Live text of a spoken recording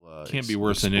Can't be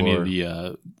worse than any of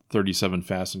the 37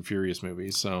 Fast and Furious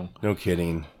movies. So no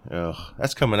kidding.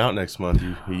 That's coming out next month.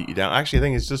 You down? Actually, I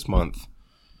think it's this month.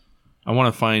 I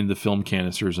want to find the film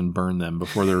canisters and burn them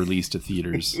before they're released to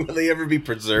theaters. Will they ever be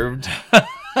preserved?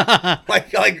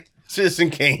 like Citizen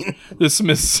Kane. The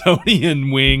Smithsonian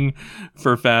wing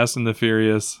for Fast and the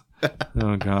Furious.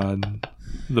 Oh, God.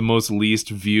 The most least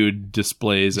viewed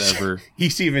displays ever.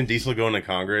 You see Vin Diesel going to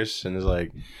Congress and is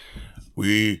like,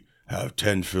 we have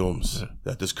 10 films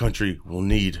that this country will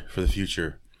need for the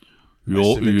future. You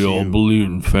all believe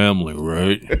in family,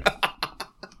 right?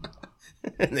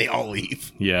 And they all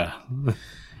leave. Yeah.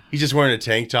 He's just wearing a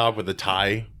tank top with a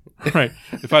tie. Right.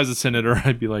 If I was a senator,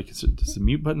 I'd be like, does the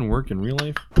mute button work in real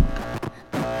life?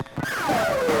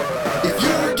 If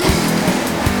you're a geek,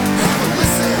 have a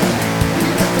listen. We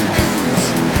got the news.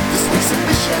 This week's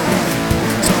edition.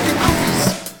 We're talking movies,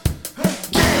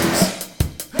 games,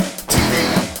 TV,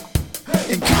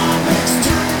 and comics.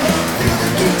 Turn it up. Feel the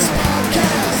Geeks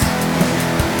podcast.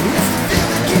 It's the Feel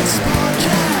the Geeks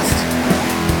podcast.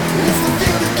 It's the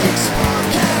Feel the Geeks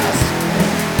podcast.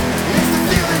 It's the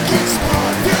Feel the Geeks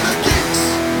pod. Feel the Geeks.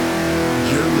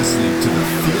 You're listening to the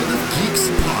Feel the Geeks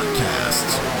podcast.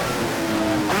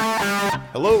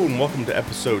 Hello and welcome to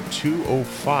episode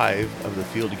 205 of the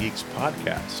Field of Geeks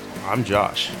podcast. I'm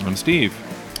Josh. I'm Steve.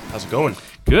 How's it going?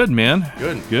 Good, man.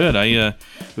 Good. It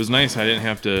was nice. I didn't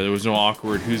have to, there was no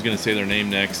awkward who's going to say their name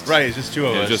next. Right, it's just two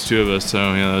of us. Just two of us, so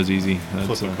yeah, that was easy.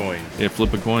 Flip a coin. Yeah,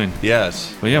 flip a coin.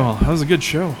 Yes. But yeah, well, that was a good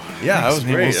show. Yeah, Thanks, that was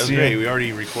man. great. We'll That was see great. you. We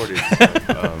already recorded.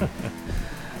 So,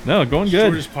 No, going good.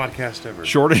 shortest podcast ever.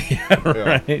 Shorter, yeah,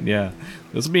 right, yeah.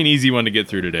 This will be an easy one to get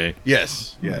through today.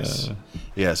 Yes.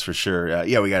 Yes, for sure.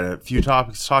 Yeah, we got a few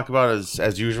topics to talk about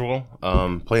as usual.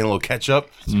 Playing a little catch up.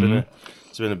 It's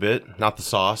been a bit. Not the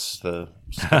sauce, the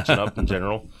catching up in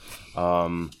general.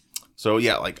 So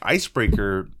yeah, like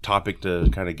icebreaker topic to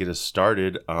kind of get us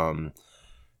started. I'm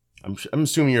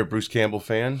assuming you're a Bruce Campbell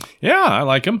fan. Yeah, I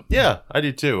like him. Yeah, I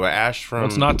do too. Ash from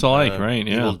What's not to like, right?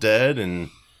 Yeah. Evil Dead, and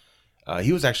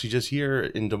he was actually just here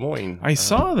in Des Moines. I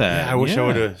saw that. Yeah, I wish I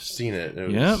would have seen it.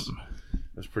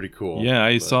 It was pretty cool. Yeah,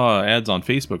 I saw ads on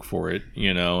Facebook for it,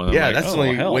 and I'm Yeah, like, that's oh, the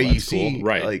only hell, way that's you see cool.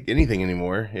 Right. like anything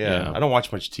anymore. Yeah. I don't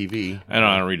watch much TV. I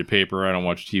don't read a paper. I don't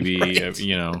watch TV. Right.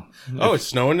 Oh, it's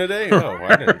snowing today? Oh,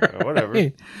 I didn't, whatever.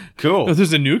 Right. Cool. Oh,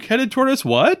 there's a nuke headed toward us?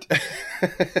 What?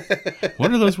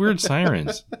 What are those weird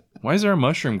sirens? Why is there a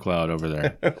mushroom cloud over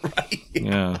there? Right.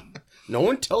 Yeah. No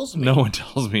one tells me. No one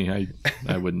tells me.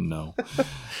 I wouldn't know.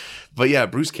 But yeah,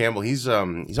 Bruce Campbell, he's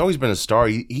always been a star.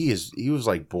 He was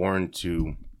like born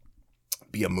to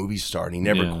be a movie star, and he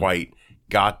never quite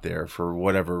got there for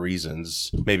whatever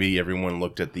reasons. Maybe everyone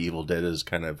looked at the Evil Dead as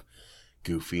kind of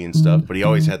goofy and stuff, but he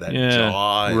always had that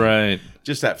jaw, and right?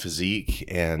 Just that physique.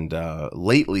 And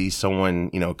lately, someone,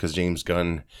 because James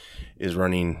Gunn is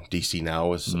running DC now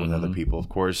with other people, of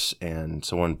course, and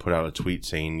someone put out a tweet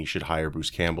saying you should hire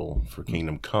Bruce Campbell for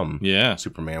Kingdom Come,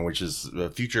 Superman, which is the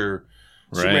future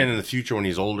Superman in the future when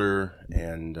he's older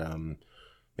and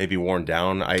maybe worn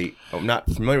down. I'm not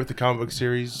familiar with the comic book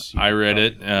series. I read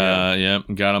it.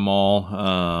 Got them all.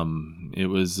 It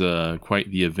was quite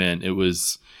the event. It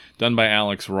was done by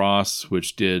Alex Ross,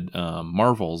 which did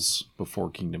Marvels before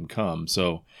Kingdom Come.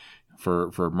 So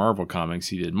for Marvel Comics,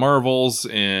 he did Marvels,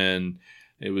 and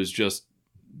it was just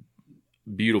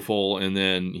beautiful. And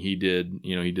then he did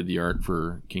the art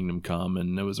for Kingdom Come,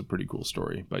 and it was a pretty cool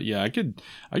story. But yeah, I could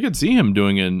see him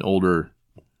doing an older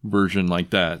version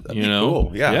like that. That'd be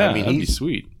cool. Yeah, I mean, that'd be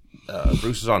sweet.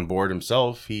 Bruce is on board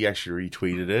himself. He actually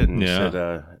retweeted it and said,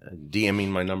 DMing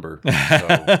my number. So,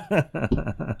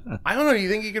 I don't know. Do you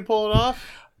think he could pull it off?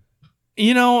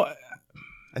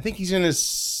 I think he's in his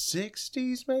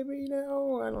 60s maybe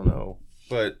now. I don't know.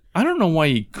 But I don't know why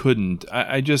he couldn't.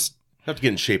 I just have to get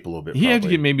in shape a little bit. He had to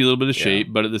get maybe a little bit of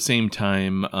shape, but at the same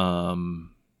time, I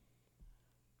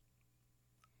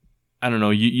don't know.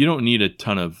 You don't need a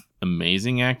ton of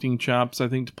amazing acting chops, I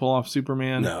think, to pull off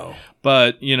Superman. No.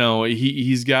 But,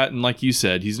 he's gotten, like you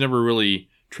said, he's never really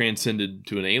transcended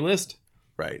to an A-list.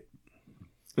 Right.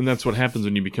 And that's what happens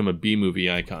when you become a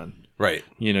B-movie icon. Right.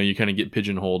 You kind of get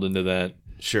pigeonholed into that.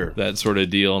 Sure. That sort of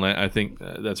deal. And I think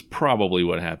that's probably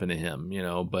what happened to him,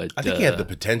 but I think he had the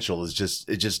potential.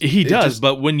 He does,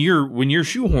 but when you're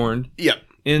shoehorned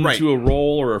into a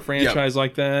role or a franchise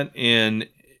like that, and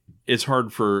it's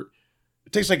hard for...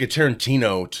 It takes like a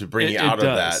Tarantino to bring you out of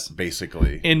that,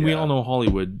 basically. And we all know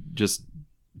Hollywood just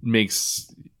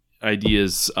makes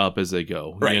ideas up as they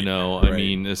go. Right. You know, I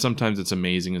mean, sometimes it's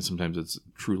amazing and sometimes it's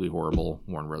truly horrible.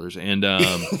 Warner Brothers. And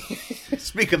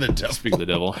Speak of the devil. speak of the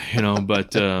devil, you know,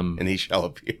 but and he shall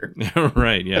appear.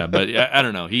 right, yeah, but I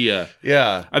don't know. He,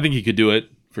 Yeah. I think he could do it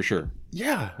for sure.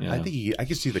 Yeah. Yeah. I think I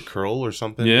could see the curl or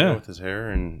something Yeah. with his hair.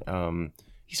 And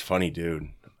he's a funny dude.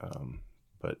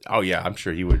 But I'm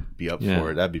sure he would be up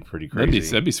for it. That'd be pretty crazy.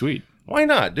 That'd be sweet. Why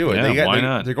not do it? Yeah, why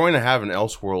not? They're going to have an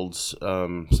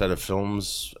Elseworlds set of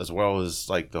films as well as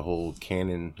like the whole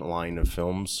canon line of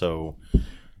films. So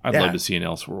I'd love to see an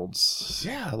Elseworlds.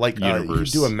 Yeah, like you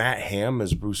universe. could do a Matt Hamm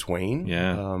as Bruce Wayne.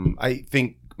 Yeah. I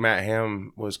think Matt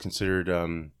Hamm was considered.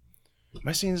 Am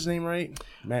I saying his name right?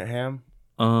 Matt Hamm?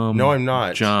 No, I'm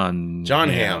not. John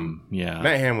Hamm. Yeah.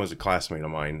 Matt Hamm was a classmate of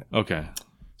mine. Okay.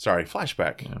 Sorry,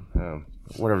 flashback.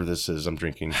 Whatever this is, I'm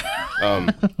drinking.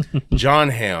 John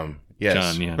Hamm. Yes,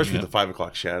 John, yeah, especially yeah. with the 5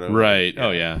 o'clock shadow. Right.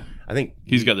 Oh yeah. I think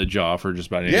He's got the jaw for just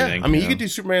about Yeah, anything. I mean, you he know? could do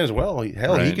Superman as well.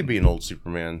 Hell, he Right. could be an old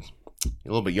Superman, a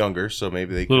little bit younger, so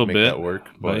maybe they could Little make bit, that work.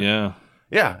 But yeah.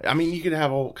 Yeah, I mean, you could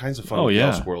have all kinds of fun Oh, with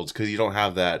yeah. Elseworlds because you don't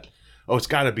have that. Oh, it's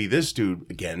got to be this dude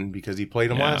again because he played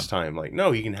him Yeah. last time. Like,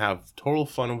 no, you can have total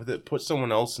fun with it. Put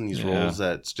someone else in these Yeah. roles.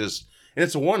 That's just, and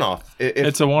it's a one-off.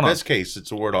 It's a one-off. In this case,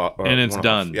 it's a word-off, And it's one-off.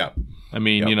 done. Yeah, I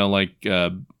mean, Yep. you know, like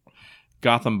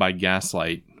Gotham by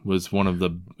Gaslight was one of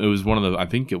the. I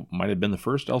think it might have been the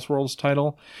first Elseworlds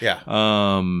title. yeah.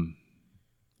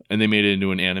 And they made it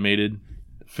into an animated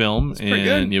film, pretty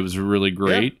and good. it was really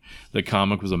great. The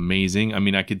comic was amazing. I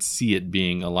mean, I could see it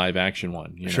being a live action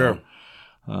one. You know? Sure.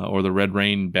 Or the Red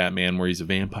Rain Batman where he's a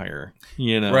vampire.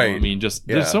 You know, Right. I mean, just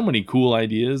Yeah. there's so many cool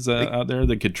ideas out there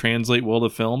that could translate well to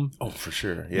film. Oh, for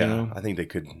sure. Yeah, know? I think they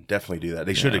could definitely do that.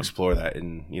 They should Yeah. explore that.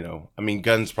 And, I mean,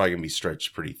 Gunn's probably going to be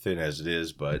stretched pretty thin as it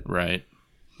is, but, Right.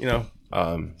 he's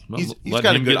let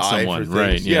got a him good get eye someone, for right,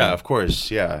 things. yeah. Yeah, of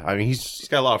course. Yeah. I mean, he's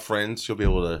got a lot of friends. You'll be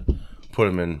able to put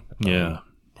him in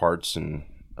parts and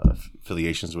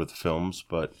affiliations with films.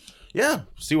 But, yeah,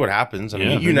 see what happens. I mean,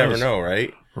 Yeah, you who never knows? know,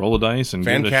 right? Roll the dice and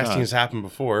Fan give it a casting shot. has happened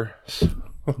before.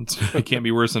 It can't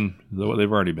be worse than what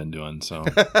they've already been doing. So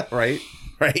Right?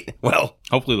 Well,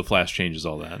 hopefully the Flash changes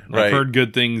all that. Right. I've heard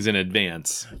good things in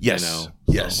advance. Yes. You know,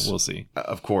 Yes. so we'll see.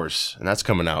 of course. And that's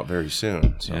coming out very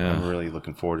soon. So Yeah. I'm really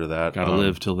looking forward to that. Got to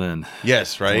live till then.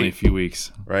 Yes, right? Only a few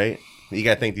weeks. Right? You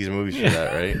got to thank these movies for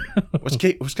that, right?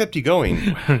 What's kept you going?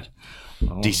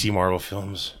 DC Marvel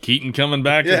films. Keaton coming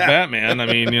back as Yeah. Batman. I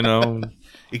mean, you know,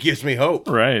 It gives me hope.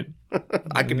 right.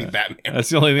 I could be Batman. That's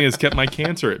the only thing that's kept my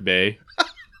cancer at bay.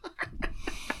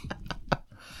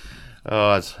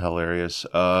 Oh, that's hilarious.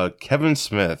 Kevin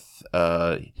Smith.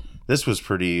 This was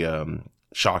pretty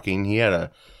shocking. He had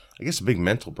a big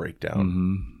mental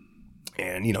breakdown.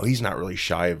 And, he's not really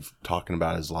shy of talking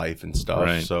about his life and stuff.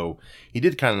 Right. So he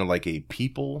did kind of like a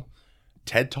people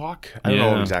TED Talk. I don't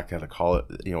know exactly how to call it,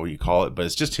 what you call it, but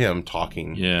it's just him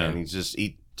talking. Yeah. And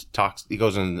he talks, he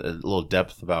goes in a little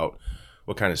depth about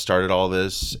what kind of started all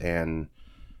this. And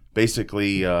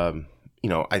basically, I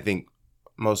think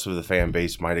most of the fan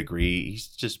base might agree he's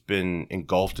just been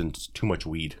engulfed in too much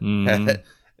weed. Mhm.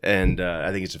 And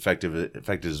I think it's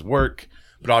affected his work.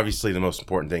 But obviously, the most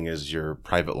important thing is your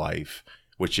private life,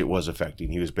 which it was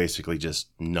affecting. He was basically just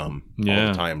numb all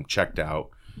Yeah. the time, checked out.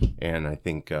 And I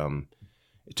think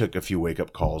it took a few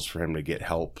wake-up calls for him to get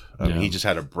help. He just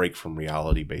had a break from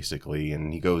reality, basically.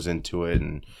 And he goes into it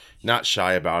and not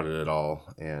shy about it at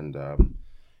all. And,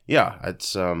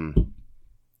 it's...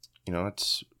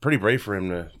 it's pretty brave for him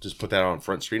to just put that on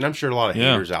Front Street. And I'm sure a lot of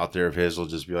haters out there of his will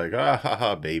just be like, ah, ha,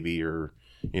 ha, baby, or,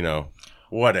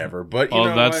 whatever. But,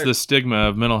 That's what? the stigma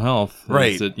of mental health.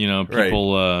 Right. That,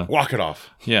 people... walk it off.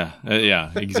 Yeah,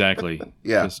 exactly.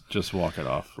 Yeah. Just walk it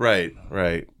off. Right.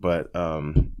 But,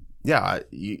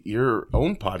 your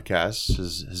own podcast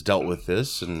has dealt with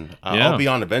this, and I'll be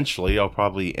on eventually. I'll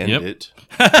probably end it.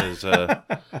 Because,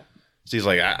 he's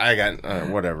like, I got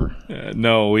whatever.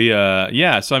 No, we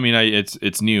so I mean,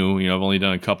 it's new. I've only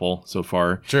done a couple so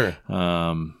far. Sure.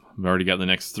 I've already got the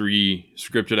next 3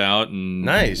 scripted out, and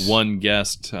Nice. 1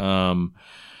 guest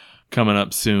coming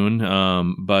up soon.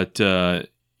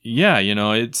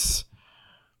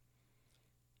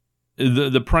 It's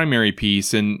the primary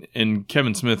piece, and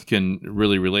Kevin Smith can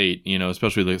really relate.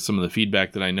 Especially some of the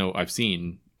feedback that I know I've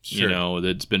seen. Sure.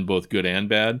 That's been both good and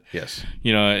bad. Yes.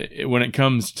 When it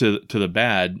comes to the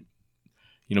bad,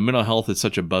 mental health is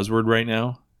such a buzzword right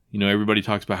now. Everybody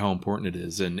talks about how important it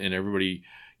is, and everybody,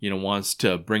 wants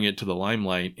to bring it to the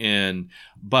limelight.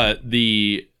 But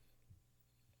the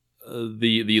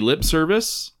lip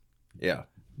service, Yeah.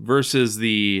 versus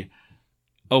the,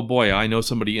 oh boy, I know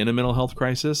somebody in a mental health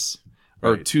crisis.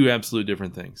 are two absolute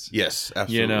different things. Yes,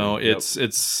 absolutely. You know,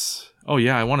 it's oh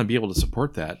yeah, I want to be able to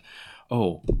support that.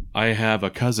 Oh, I have a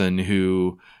cousin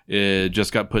who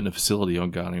just got put in a facility. Oh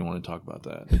God, I don't want to talk about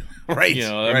that. Right. You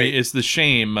know, I mean, it's the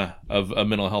shame of a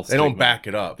mental health. They don't back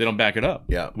it up. They don't back it up.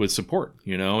 Yeah. With support.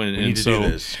 You know, and, We need to so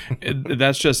do this.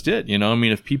 that's just it. You know, I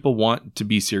mean, if people want to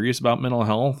be serious about mental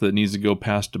health, it needs to go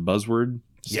past a buzzword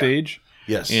stage.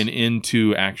 Yes. And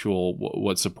into actual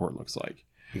what support looks like.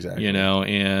 Exactly. You know,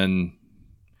 and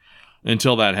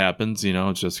until that happens, you know,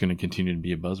 it's just going to continue to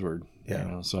be a buzzword. Yeah.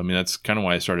 You know? So, I mean, that's kind of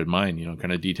why I started mine, you know,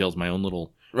 kind of details my own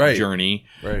little journey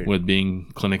with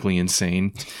being clinically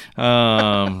insane.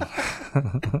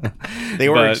 They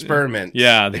were experiments.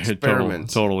 Yeah.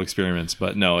 Experiments. Total experiments.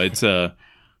 But no, it's,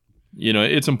 you know,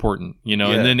 it's important, you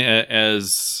know, and then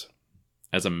as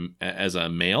a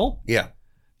male,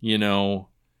 you know,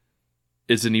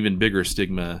 it's an even bigger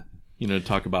stigma, you know, to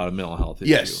talk about a mental health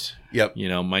issue. Yes. Yep. You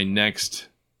know, my next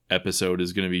episode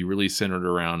is going to be really centered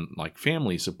around like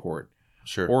family support,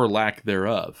 or lack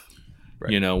thereof.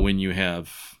 You know, when you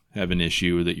have an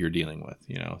issue that you're dealing with,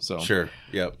 you know. So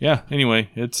yeah. Anyway,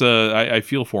 it's I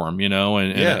feel for him, you know,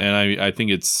 and I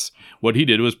think it's what he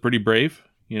did was pretty brave,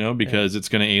 you know, because it's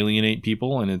going to alienate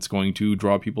people and it's going to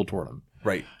draw people toward him,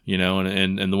 right? You know,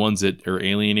 and the ones that are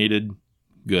alienated,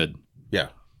 good,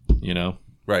 you know,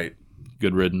 right.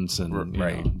 Good riddance and you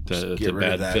know, to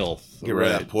bad filth. Get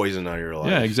rid of that poison out of your life.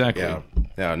 Yeah, exactly.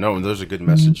 Yeah. No, there's a good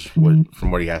message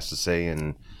from what he has to say,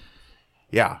 and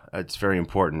it's very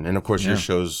important. And of course, your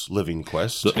show's Living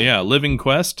Quest. Living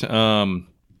Quest. No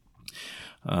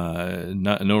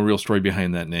real story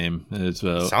behind that name. It's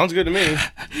sounds good to me.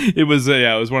 It was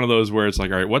one of those where it's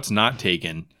like, all right, what's not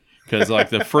taken? Because like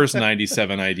the first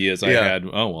 97 ideas I had,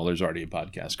 there's already a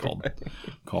podcast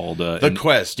called The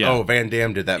Quest. Yeah. Oh, Van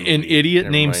Damme did that movie. An idiot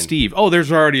named Steve. Oh,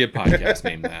 there's already a podcast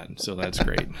named that, so that's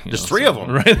great. There's three of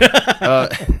them, right?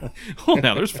 Well,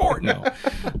 now there's four. No,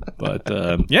 but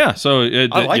So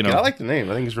I like it. I like the name.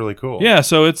 I think it's really cool. Yeah.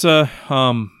 So it's you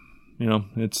know,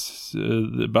 it's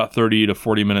about 30 to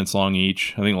 40 minutes long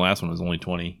each. I think the last one was only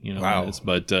 20. You know, wow. Minutes,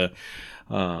 but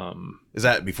is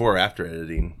that before or after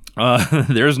editing?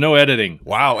 There's no editing.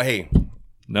 Wow. Hey.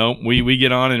 No, we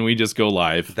get on and we just go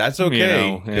live. That's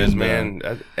okay. Because,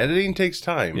 editing takes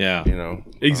time. Yeah. You know.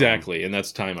 Exactly. And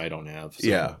that's time I don't have. So.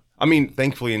 Yeah. I mean,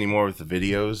 thankfully anymore with the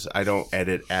videos, I don't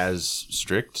edit as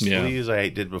strictly as I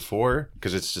did before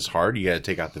because it's just hard. You got to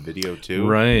take out the video too.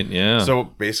 Right. Yeah. So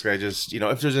basically I just, you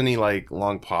know, if there's any like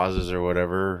long pauses or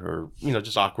whatever, or, you know,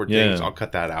 just awkward things, I'll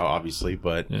cut that out obviously.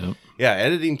 But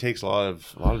editing takes a lot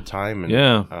of time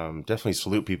and definitely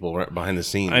salute people right behind the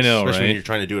scenes. I know, especially when you're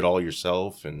trying to do it all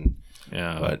yourself. And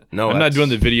but no, I'm not doing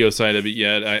the video side of it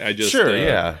yet. I just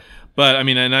But I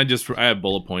mean, and I have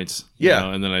bullet points. You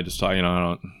know, and then I just talk. You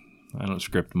know, I don't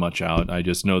script much out. I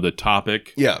just know the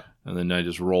topic. Yeah. And then I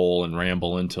just roll and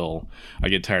ramble until I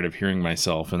get tired of hearing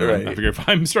myself. And then I figure if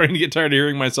I'm starting to get tired of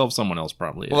hearing myself, someone else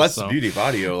probably is. Well, that's the beauty of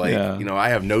audio. Like, you know, I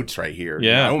have notes right here.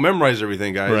 Yeah. I don't memorize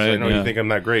everything, guys. Right, I know you think I'm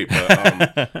that great.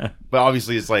 But, but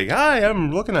obviously it's like, hi,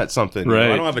 I'm looking at something. Right. You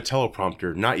know, I don't have a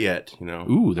teleprompter. Not yet, you know.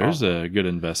 Ooh, there's a good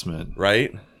investment.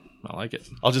 Right? I like it.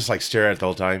 I'll just like stare at it the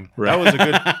whole time. Right. That was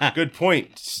a good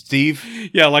point, Steve.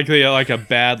 Yeah, like a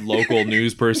bad local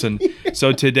news person.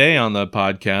 So today on the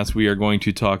podcast, we are going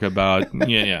to talk about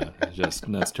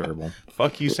that's terrible.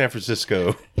 Fuck you, San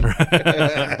Francisco.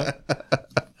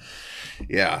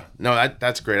 Yeah, no,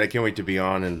 that's great. I can't wait to be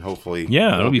on, and hopefully,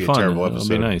 it'll be fun. Terrible It'll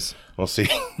episode. be nice. We'll see.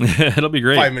 It'll be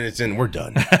great. 5 minutes in, we're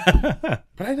done. But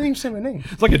I didn't even say my name.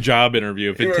 It's like a job interview.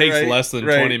 If it takes less than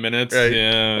 20 minutes,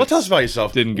 Well, tell us about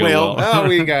yourself. Didn't go well.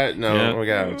 We got we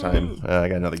got out of time. I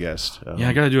got another guest.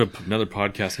 I got to do another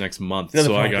podcast next month,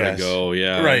 so I got to go.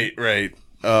 Yeah, right.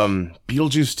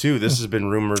 Beetlejuice 2. This has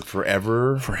been rumored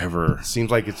forever.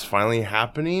 Seems like it's finally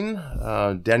happening.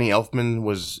 Danny Elfman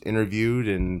was interviewed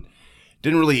and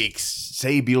didn't really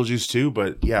say Beetlejuice 2,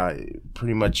 but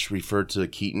pretty much referred to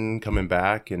Keaton coming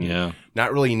back and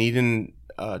not really needing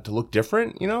to look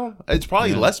different. You know, it's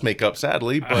probably less makeup,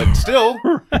 sadly, but still,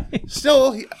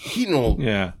 Keaton will.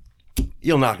 Yeah.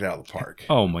 He'll knock it out of the park.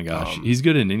 Oh my gosh, he's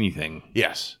good in anything.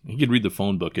 Yes, he could read the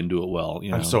phone book and do it well.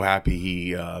 You know? I'm so happy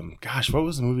he. What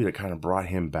was the movie that kind of brought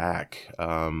him back?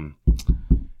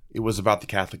 It was about the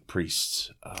Catholic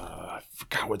priests. I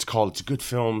forgot what it's called. It's a good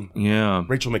film. Yeah,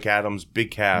 Rachel McAdams,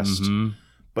 big cast. Mm-hmm.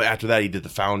 But after that, he did The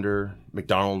Founder,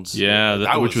 McDonald's.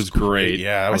 Yeah, which was great.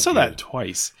 Yeah, I saw that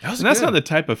twice. That's not the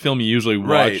type of film you usually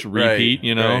watch repeat,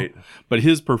 you know? Right. But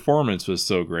his performance was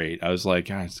so great. I was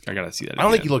like, I got to see that again. I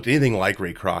don't think he looked anything like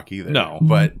Ray Kroc either. No.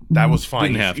 But that was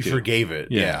fine. Didn't have he to. Forgave it.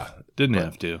 Yeah. Didn't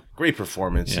have to. Great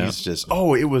performance. Yeah. He's just,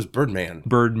 it was Birdman.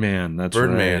 Birdman, that's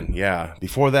Birdman, right. yeah.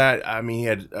 Before that, I mean, he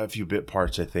had a few bit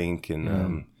parts, I think. And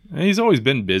And he's always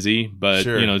been busy, but,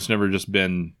 Sure. it's never just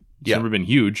been, never been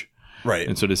huge. right.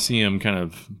 And so to see him kind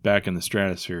of back in the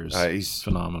stratosphere is He's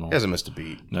phenomenal. He hasn't missed a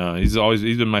beat. No, he's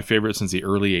been my favorite since the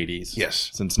early 80s. Yes.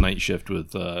 Since Night Shift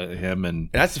with him and And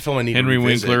that's the film I need Henry to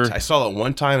revisit. Winkler. I saw it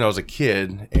one time when I was a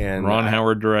kid. And Ron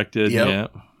Howard directed. Yep. Yeah.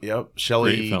 Yep.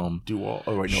 Shelley Great film. Duvall.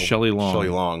 Oh, wait, no. Shelley Long. Shelley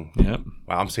Long. Yep.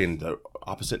 Wow, I'm saying the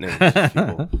opposite names.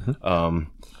 People.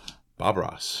 Bob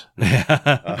Ross.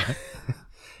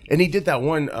 And he did that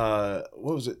one,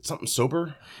 what was it? Something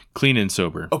Sober? Clean and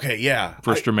Sober. Okay, yeah.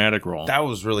 First dramatic role. That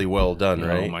was really well done,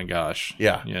 right? Oh my gosh.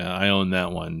 Yeah. Yeah, I own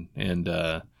that one. And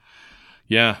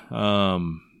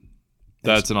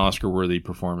that's an Oscar worthy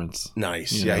performance.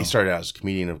 Nice. You Yeah, know. he started out as a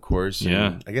comedian, of course. And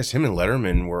Yeah. I guess him and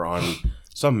Letterman were on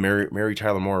some Mary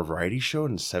Tyler Moore variety show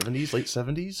in the 70s, late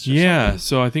 70s? Yeah,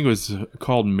 so I think it was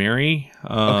called Mary.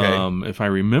 If I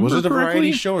remember Was it a correctly.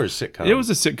 variety show or a sitcom? It was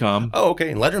a sitcom. Oh,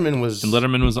 okay. And Letterman was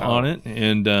on it.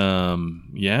 And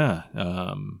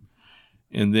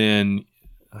and then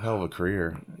a hell of a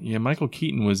career. Michael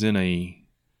Keaton was in a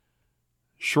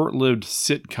short-lived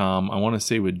sitcom, I want to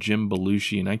say with Jim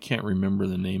Belushi, and I can't remember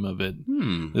the name of it.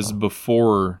 This is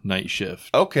before Night Shift.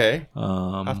 Okay.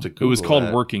 Have to it was Google called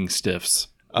that. Working Stiffs.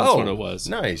 That's what it was.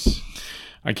 Nice.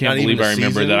 I can't Not believe even a I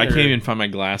remember season, that. I or- can't even find my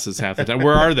glasses half the time.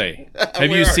 Where are they? Have you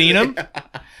Where are seen they? them?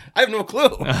 I have no clue.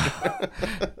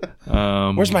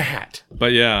 Where's my hat?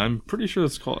 But yeah, I'm pretty sure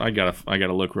it's called. I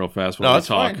gotta look real fast No, while I that's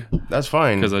talk fine. That's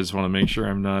fine. because I just want to make sure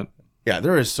I'm not. Yeah,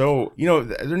 there is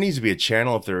there needs to be a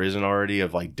channel if there isn't already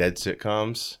of like dead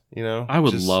sitcoms, I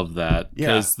would love that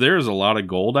because there's a lot of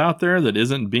gold out there that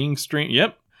isn't being streamed.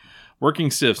 Yep.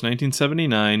 Working Stiffs,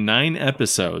 1979, 9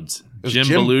 episodes. Jim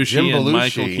Belushi and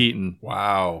Michael Keaton.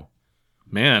 Wow.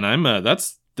 Man,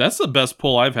 that's the best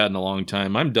pull I've had in a long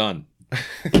time. I'm done.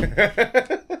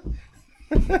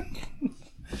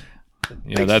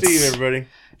 Thanks, Steve, everybody.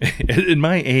 In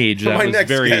my age, that My was next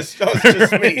very. guest. Oh,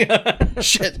 it's just me.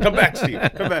 Shit. Come back, Steve.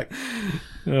 Come back.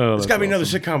 Oh, There's got to be another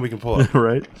sitcom we can pull up.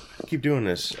 right? Keep doing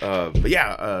this. But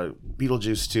yeah,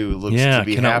 Beetlejuice 2 looks to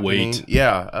be cannot happening. wait.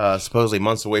 Yeah, supposedly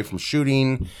months away from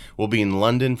shooting. We'll be in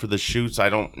London for the shoots. I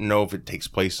don't know if it takes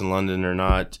place in London or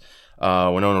not.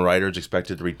 Winona Ryder's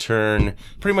expected to return.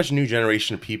 Pretty much a new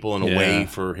generation of people in a way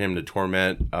for him to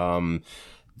torment.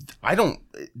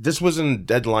 This wasn't a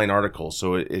Deadline article,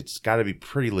 so it's got to be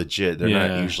pretty legit. They're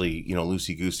not usually,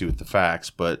 loosey-goosey with the facts,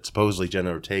 but supposedly Jenna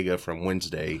Ortega from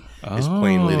Wednesday is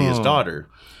playing Lydia's daughter.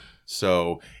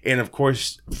 So, and of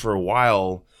course, for a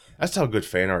while, that's how good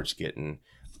fan art's getting.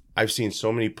 I've seen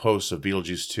so many posts of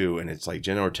Beetlejuice 2, and it's like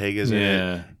Jenna Ortega's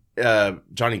in it.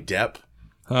 Johnny Depp.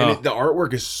 And the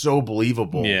artwork is so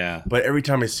believable. Yeah. But every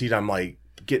time I see it, I'm like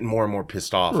getting more and more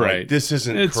pissed off. Right. Like, this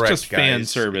isn't It's correct, just guys. fan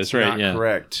service, It's right? not Yeah.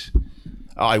 correct.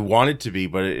 I want it to be,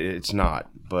 but it's not.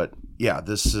 But yeah,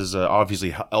 this is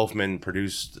obviously Elfman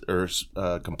produced or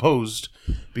composed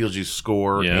Beetlejuice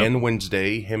score and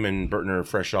Wednesday. Him and Burton are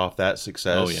fresh off that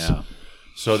success. Oh, yeah.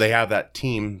 So they have that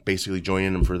team basically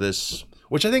joining them for this,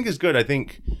 which I think is good. I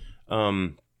think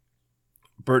Burton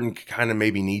kind of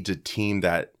maybe needs a team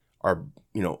that are,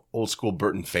 old school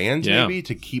Burton fans maybe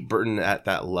to keep Burton at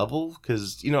that level.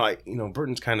 Cause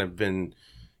Burton's kind of been,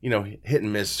 hit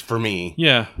and miss for me.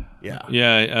 Yeah. Yeah.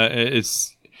 Yeah.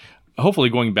 It's hopefully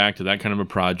going back to that kind of a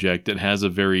project that has a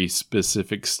very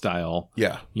specific style.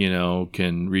 Yeah.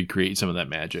 Can recreate some of that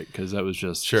magic. Cause that was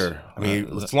just. Sure. I mean,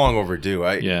 it's long overdue.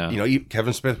 Yeah.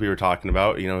 Kevin Smith, we were talking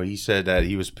about, he said that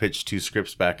he was pitched 2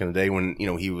 scripts back in the day when,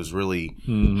 he was really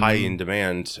high in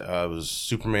demand. It was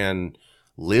Superman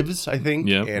Lives, I think.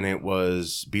 Yep. And it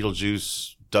was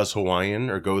Beetlejuice Does Hawaiian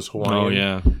or Goes Hawaiian. Oh,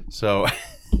 yeah. So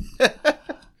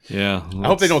Yeah. I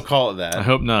hope they don't call it that. I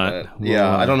hope not.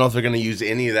 I don't know if they're going to use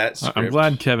any of that script. I'm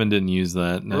glad Kevin didn't use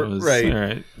that. That was, right. All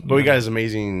right. But we got his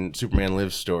amazing Superman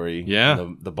Lives story. Yeah.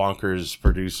 The bonkers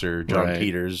producer, John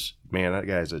Peters. Man, that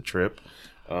guy's a trip.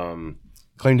 Claimed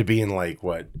to be in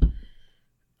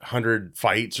 100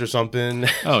 fights or something.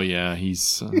 Oh, yeah.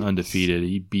 He's undefeated.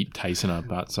 He beat Tyson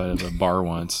up outside of a bar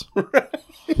once.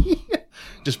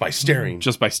 Just by staring.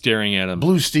 Just by staring at him.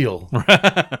 Blue Steel.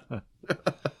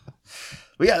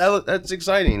 But yeah, that's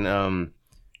exciting. Danny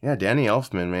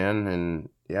Elfman, man. And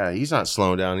yeah, he's not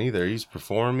slowing down either. He's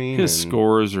performing. His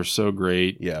scores are so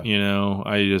great. Yeah.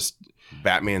 I just...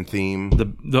 Batman theme.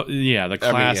 The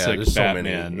classic there's so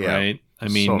Batman, many. Yeah. right? I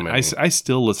mean, So many. I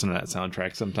still listen to that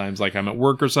soundtrack sometimes. Like I'm at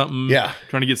work or something. Yeah.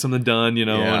 Trying to get something done, you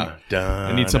know. Yeah.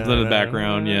 I need something in the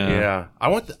background. Yeah. Yeah. I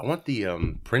want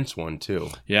the Prince one too.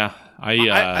 Yeah.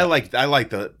 I like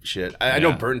the shit. I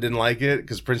know Burton didn't like it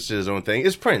because Prince did his own thing.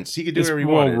 It's Prince. He could do whatever he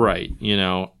wanted. Right. You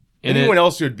know. And anyone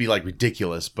else would be like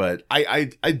ridiculous, but I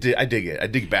dig it. I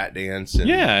dig Bat Dance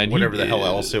and whatever the hell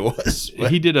else it was.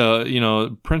 He did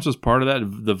Prince was part of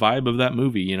that, the vibe of that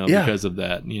movie, you know, because of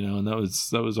that, you know, and that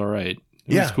was all right.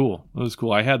 It was cool. It was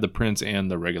cool. I had the Prince and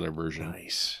the regular version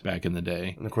back in the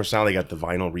day. And of course now they got the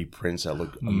vinyl reprints that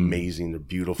look amazing. They're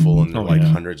beautiful and they're like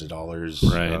hundreds of dollars.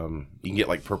 Right. You can get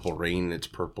like Purple Rain. It's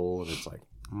purple and it's like,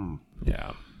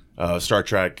 yeah. Star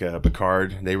Trek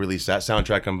Picard, they released that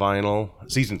soundtrack on vinyl.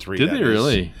 Season 3. Did they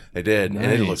really? They did. Nice.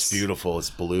 And it looks beautiful. It's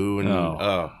blue. And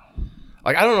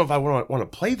like, I don't know if I want to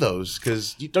play those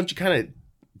because don't you kind of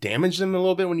damage them a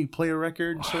little bit when you play a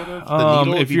record, sort of? The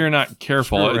needle, if you're not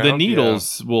careful, the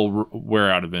needles will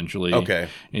wear out eventually. Okay.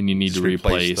 And you need to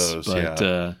replace those. But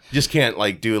you just can't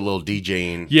like do a little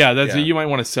DJing. Yeah, that's you might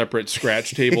want a separate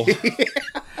scratch table.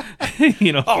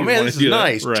 You know, oh man, this is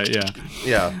nice. Right, yeah.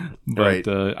 Yeah. But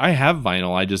I have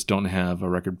vinyl. I just don't have a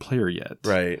record player yet.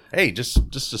 Right. Hey, just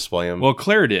display them. Well,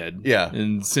 Claire did. Yeah.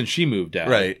 And since she moved out.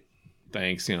 Right.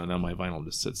 Thanks. You know, now my vinyl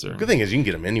just sits there. Good thing is you can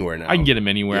get them anywhere now. I can get them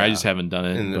anywhere. I just haven't done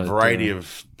it. And a variety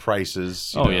of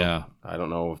prices. You know, yeah. I don't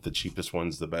know if the cheapest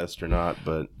one's the best or not,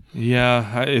 but.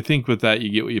 Yeah. I think with that, you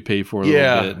get what you pay for a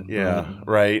little bit. Yeah.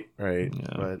 Right.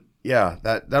 Yeah. But yeah,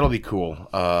 that'll be cool.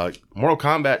 Mortal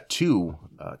Kombat 2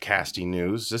 casting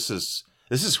news. This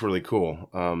is really cool.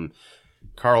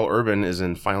 Carl Urban is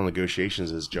in final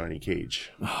negotiations as Johnny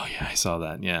Cage. Oh yeah, I saw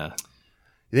that. Yeah.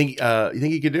 You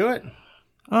think he could do it?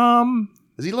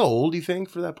 Is he a little old, do you think,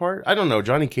 for that part? I don't know.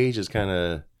 Johnny Cage is kind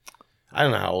of... I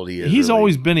don't know how old he is. He's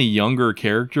always been a younger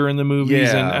character in the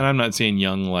movies, Yeah. and I'm not saying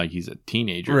young like he's a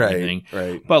teenager or anything.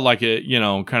 Right. But like a, you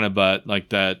know, kind of like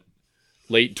that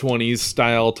late 20s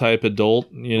style type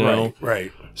adult, you know?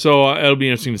 Right. So it'll be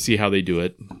interesting to see how they do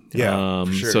it. Yeah,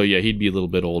 for sure. So yeah, he'd be a little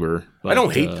bit older. But, I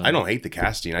don't hate the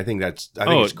casting. I think it's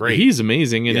great. He's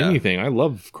amazing in anything. I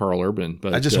love Carl Urban,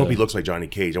 but I just hope he looks like Johnny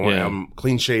Cage. I'm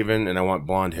clean shaven and I want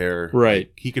blonde hair. Right.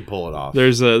 Like, he could pull it off.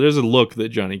 There's a look that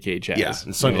Johnny Cage has. Yeah,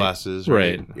 and sunglasses.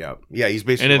 Right. Yeah. He's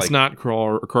basically and it's not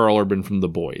Carl Urban from The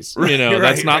Boys. You know,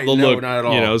 that's not the look. Not at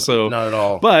all. You know, so not at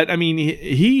all. But I mean,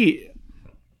 he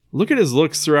look at his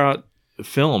looks throughout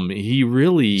film.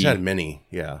 He's had many.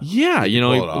 Yeah. Yeah, you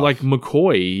know, like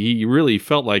McCoy, he really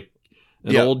felt like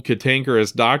an old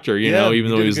cantankerous doctor, you know, even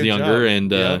though he was younger.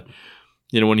 Job. And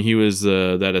you know, when he was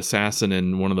that assassin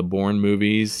in one of the Bourne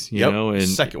movies, you know, and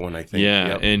second one, I think.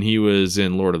 Yeah, and he was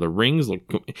in Lord of the Rings.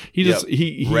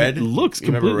 He Red looks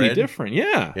completely different.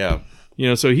 Yeah. Yeah. You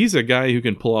know, so he's a guy who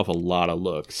can pull off a lot of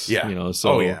looks. Yeah. You know,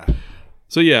 so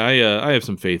So I have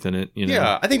some faith in it. You know?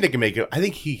 Yeah, I think they can make it. I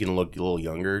think he can look a little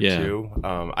younger too.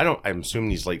 I'm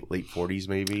assuming he's like late 40s,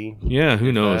 maybe. Yeah,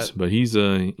 who knows? But he's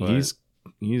a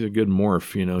good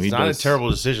morph. You know, it's not a terrible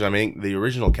decision. I mean, the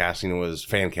original casting was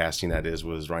fan casting. That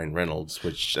was Ryan Reynolds,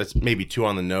 which that's maybe too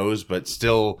on the nose, but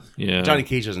still, Johnny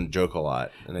Cage doesn't joke a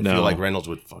lot, and I feel like Reynolds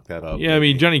would fuck that up. Yeah, I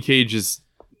mean, Johnny Cage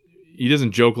he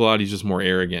doesn't joke a lot. He's just more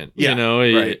arrogant. Yeah, you know,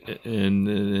 right.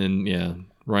 And yeah.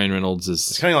 Ryan Reynolds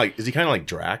is he kind of like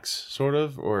Drax, sort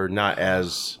of, or not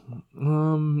as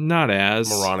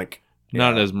moronic?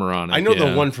 Not as moronic. I know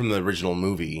the one from the original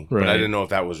movie, but I didn't know if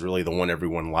that was really the one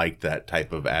everyone liked, that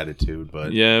type of attitude.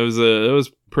 But yeah, it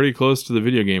was pretty close to the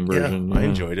video game version. Yeah, I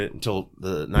enjoyed it until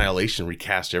the Annihilation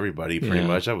recast everybody pretty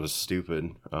much. That was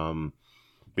stupid. But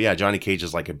yeah, Johnny Cage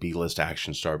is like a B-list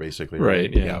action star, basically.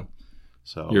 Right. Yeah.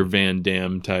 So your Van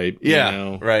Damme type. Yeah. You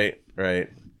know? Right.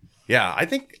 Yeah, I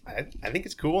think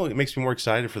it's cool. It makes me more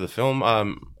excited for the film.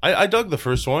 I dug the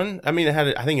first one. I mean,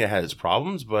 I think it had its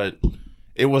problems, but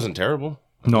it wasn't terrible.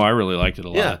 No, I really liked it a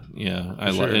lot. Yeah,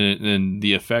 I sure. And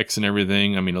the effects and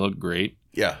everything. I mean, it looked great.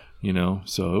 Yeah, you know,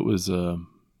 so it was.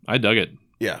 I dug it.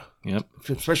 Yeah. Yep.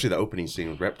 Especially the opening scene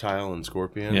with Reptile and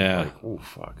Scorpion. Yeah. Like, oh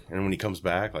fuck! And when he comes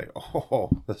back, like,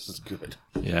 oh, this is good.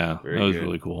 Yeah, that was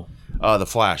really cool. The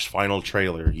Flash final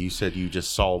trailer. You said you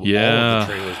just saw all of the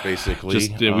trailers, basically.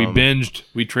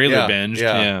 We trailer binged.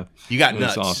 Yeah. You got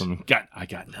nuts. That's awesome. I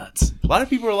got nuts. A lot of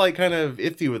people are like kind of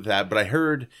iffy with that, but I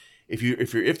heard if you're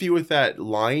iffy with that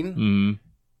line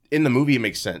in the movie, it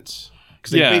makes sense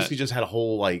because they basically just had a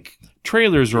whole like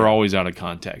trailers are always out of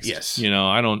context. Yes. You know,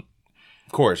 I don't.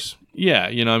 Of course. Yeah,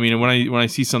 you know, I mean, when I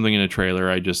see something in a trailer,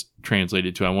 I just translate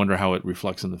it to I wonder how it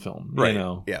reflects in the film. Right. You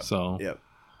know. Yeah. So. Yep.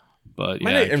 But yeah,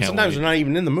 and sometimes they're not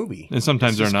even in the movie. And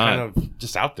sometimes they're not. Kind of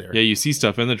just out there. Yeah, you see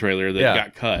stuff in the trailer that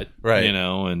got cut. Right. You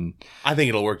know, and I think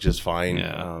it'll work just fine.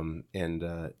 Yeah.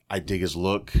 And I dig his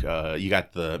look. You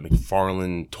got the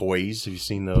McFarlane toys. Have you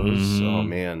seen those? Mm-hmm. Oh,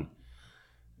 man.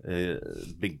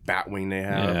 Big Batwing they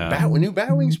have. Yeah. New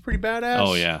Batwing's pretty badass.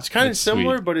 Oh, yeah. It's kind of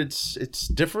similar, sweet. but it's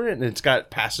different, and it's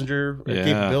got passenger Yeah.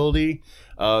 capability.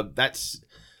 That's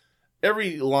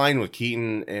every line with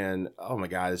Keaton, and oh my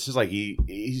god, it's just like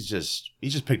he's just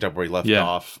picked up where he left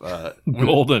off.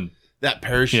 Golden. That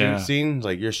parachute scene,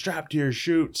 like you're strapped to your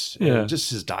chutes. Yeah. And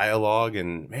just his dialogue,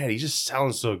 and man, he just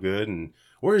sounds so good. And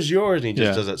where's yours? And he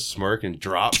just does that smirk and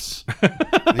drops.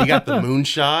 And you got the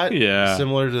moonshot,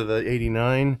 similar to the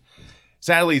 '89.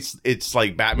 Sadly, it's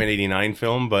like Batman '89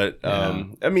 film, but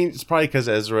I mean, it's probably because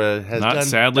Ezra has not done.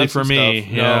 Sadly done some for me,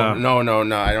 stuff. yeah. No,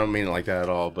 I don't mean it like that at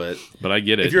all. But I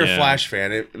get it. If you're a Flash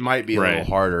fan, it might be a little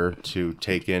harder to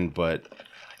take in. But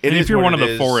and if you're one of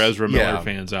the 4 Ezra Miller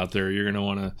fans out there, you're gonna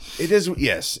want to. It is,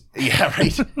 yes, yeah,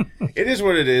 right. It is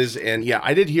what it is, and yeah,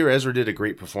 I did hear Ezra did a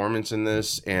great performance in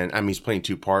this, and I mean he's playing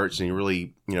 2 parts, and he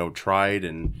really tried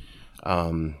and.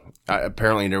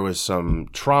 Apparently there was some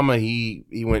trauma he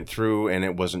went through and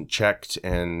it wasn't checked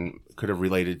and could have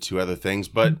related to other things,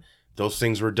 but those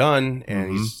things were done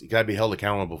and he's got to be held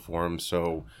accountable for them.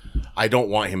 So I don't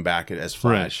want him back as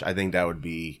Flash. Right. I think that would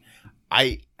be,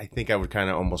 I think I would kind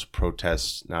of almost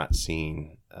protest not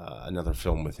seeing another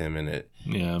film with him in it.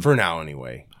 Yeah. For now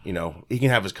anyway. He can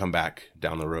have his comeback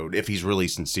down the road if he's really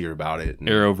sincere about it.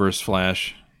 Arrowverse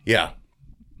Flash. Yeah.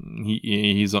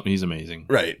 He's amazing,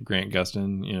 right? Grant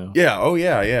Gustin, Yeah. Oh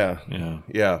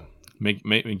yeah.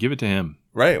 Make give it to him,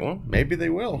 right? Well, maybe they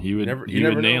will. He would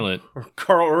nail it. Or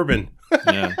Carl Urban.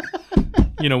 Yeah.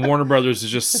 Warner Brothers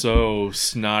is just so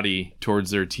snotty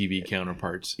towards their TV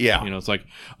counterparts. Yeah. It's like,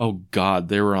 oh God,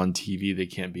 they were on TV, they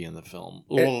can't be in the film.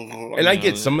 And I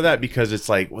get some of that because it's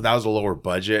like, well, that was a lower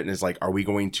budget, and it's like, are we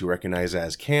going to recognize that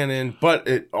as canon? But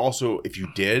it also, if you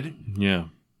did,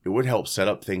 it would help set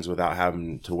up things without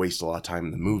having to waste a lot of time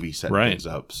in the movie setting things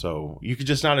up. So you could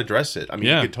just not address it. I mean,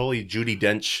 you could totally Judi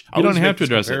Dench. You don't have to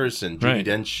address comparison. it. Judi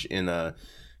Dench in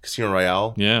Casino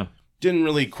Royale. Yeah. Didn't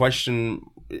really question,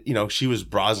 she was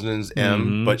Brosnan's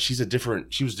M, but she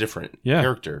was different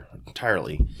character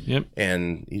entirely. Yep.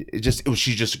 And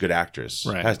she's just a good actress.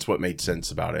 Right. That's what made sense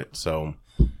about it. So,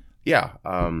 yeah.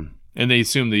 And they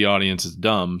assume the audience is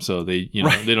dumb, so they,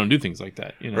 they don't do things like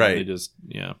that. Right. They just,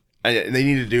 And they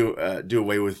need to do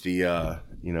away with the,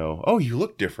 oh, you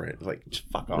look different. Like, just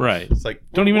fuck off. Right. It's like,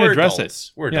 don't even address adults.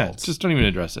 it. We're adults. Just don't even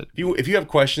address it. If you have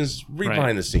questions, read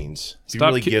behind the scenes.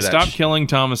 Stop killing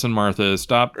Thomas and Martha.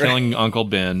 Stop killing Uncle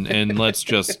Ben, and let's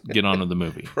just get on with the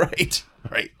movie. Right.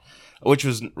 Which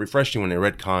was refreshing when they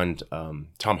retconned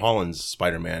Tom Holland's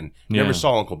Spider-Man. You never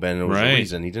saw Uncle Ben. There was a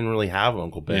reason. He didn't really have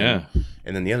Uncle Ben. Yeah.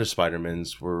 And then the other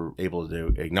Spider-Mans were able to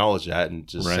acknowledge that and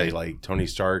just say, like, Tony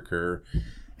Stark or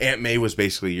Aunt May was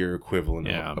basically your equivalent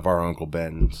of our Uncle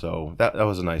Ben. So that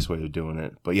was a nice way of doing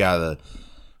it. But yeah, the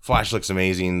Flash looks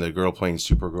amazing. The girl playing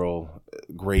Supergirl,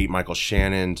 great. Michael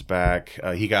Shannon's back.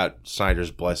 He got Snyder's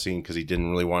blessing because he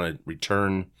didn't really want to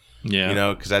return.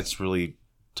 Yeah. Because that's really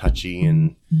touchy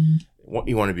and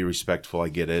you want to be respectful. I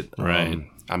get it. Right.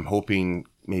 I'm hoping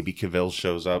maybe Cavill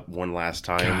shows up one last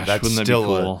time. Gosh, wouldn't that be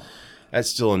cool? That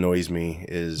still annoys me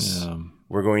is...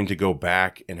 we're going to go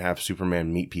back and have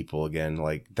Superman meet people again.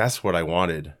 Like, that's what I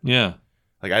wanted. Yeah.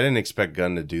 Like, I didn't expect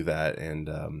Gunn to do that. And,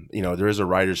 there is a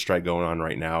writer's strike going on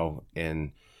right now.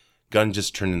 And Gunn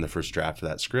just turned in the first draft of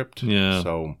that script. Yeah.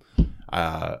 So,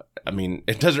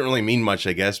 it doesn't really mean much,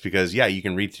 I guess, because, you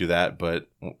can read through that. But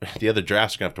the other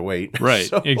drafts are going to have to wait. Right.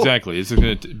 So, exactly. It's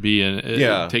going to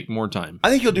be take more time. I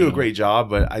think he'll do a great job.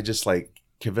 But I just,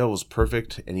 Cavill was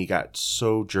perfect, and he got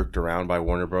so jerked around by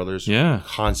Warner Brothers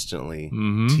constantly,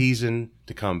 teasing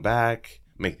to come back,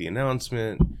 make the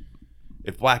announcement.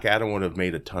 If Black Adam would have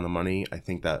made a ton of money, I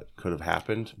think that could have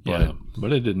happened. But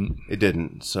but it didn't. It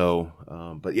didn't. So,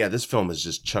 but yeah, this film is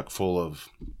just chock full of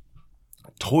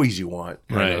toys you want,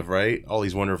 kind of, right? All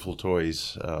these wonderful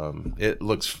toys. It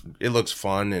looks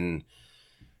fun and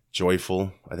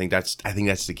joyful. I think that's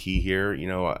the key here.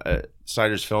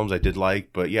 Snyder's films I did like,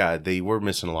 but they were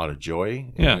missing a lot of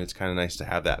joy. And it's kind of nice to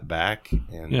have that back.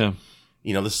 And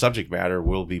the subject matter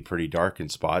will be pretty dark in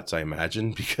spots, I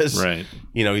imagine, because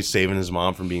he's saving his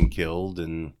mom from being killed.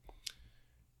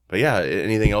 But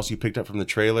anything else you picked up from the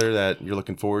trailer that you're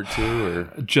looking forward to,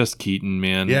 or just Keaton,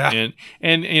 man?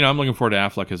 And I'm looking forward to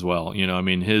Affleck as well.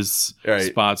 His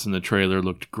spots in the trailer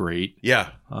looked great.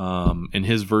 Yeah. And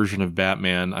his version of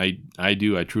Batman, I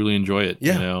truly enjoy it.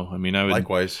 Yeah. I would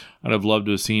likewise. I'd have loved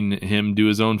to have seen him do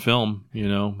his own film.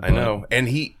 I know, and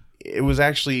he it was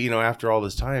actually, after all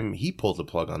this time, he pulled the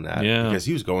plug on that because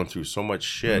he was going through so much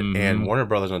shit, and Warner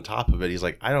Brothers on top of it. He's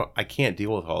like, I can't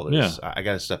deal with all this. Yeah. I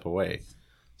got to step away.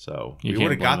 So we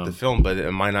would have got the film, but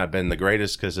it might not have been the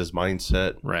greatest because his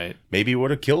mindset, right? Maybe it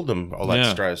would have killed him. All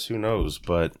that stress, who knows?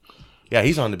 But yeah,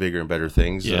 he's on to bigger and better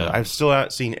things. Yeah. I've still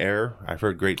not seen Air. I've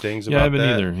heard great things about that. Yeah, I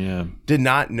haven't either. Yeah, did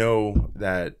not know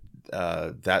that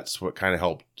that's what kind of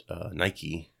helped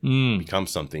Nike become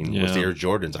something. Was the Air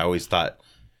Jordans. I always thought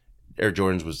Air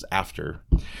Jordans was after.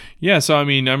 Yeah, so I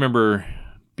mean, I remember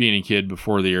being a kid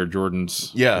before the Air Jordans.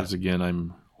 Yeah, because again,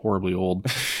 I'm horribly old.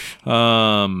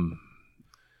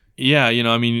 Yeah,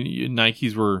 I mean,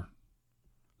 Nikes were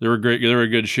great. They were a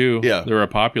good shoe. Yeah, they were a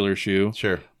popular shoe.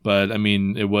 Sure, but I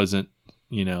mean, it wasn't.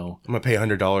 I'm gonna pay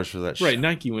 $100 for that. Right,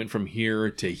 Nike went from here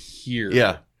to here.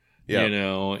 Yeah.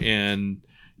 And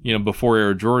before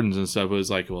Air Jordans and stuff, it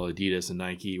was like, well, Adidas and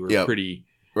Nike were pretty.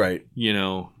 Right.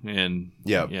 And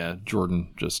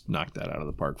Jordan just knocked that out of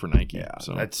the park for Nike. Yeah,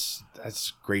 so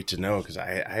that's great to know because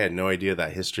I had no idea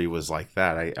that history was like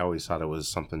that. I always thought it was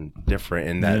something different,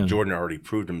 and that Jordan already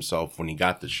proved himself when he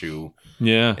got the shoe.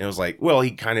 Yeah, and it was like, well,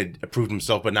 he kind of proved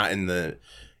himself, but not in the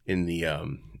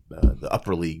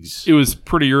upper leagues. It was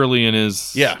pretty early in his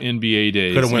NBA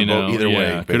days. Could have went either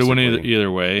way. Could have went either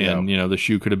way, and the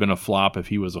shoe could have been a flop if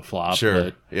he was a flop.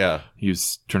 Sure. But he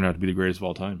turned out to be the greatest of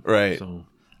all time. Right. So.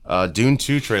 Dune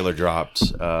 2 trailer dropped.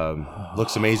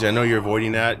 Looks amazing. I know you're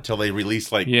avoiding that until they release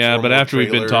but after trailers.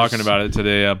 We've been talking about it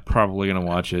today, I'm probably going to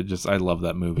watch it. I love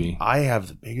that movie. I have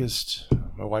the biggest,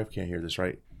 my wife can't hear this,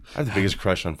 right? I have the biggest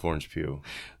crush on Florence Pugh.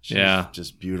 She's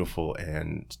just beautiful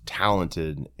and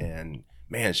talented, and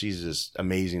man, she's just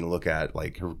amazing to look at,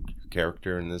 like her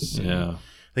character in this. Yeah.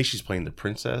 I think she's playing the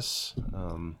princess.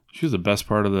 She was the best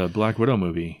part of the Black Widow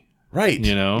movie. Right.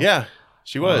 Yeah.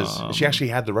 She was. She actually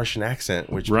had the Russian accent,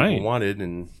 which people wanted,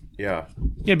 and yeah,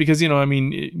 because she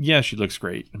looks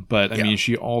great, but I mean,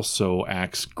 she also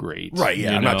acts great, right?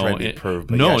 Yeah, I'm not trying to be perv,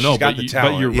 but she's got the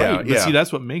talent. But you're right. But see,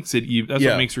 that's what makes it. That's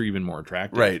what makes her even more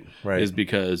attractive, right? Is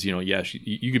because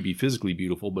you could be physically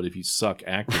beautiful, but if you suck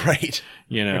acting, right?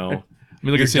 I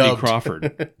mean, look at Cindy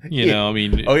Crawford. I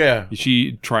mean,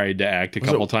 she tried to act a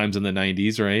couple times in the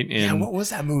 90s, right? And what was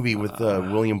that movie with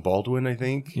William Baldwin, I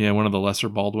think? Yeah, one of the lesser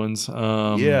Baldwins.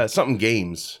 Something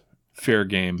Games. Fair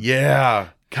Game. Yeah.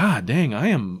 God dang, I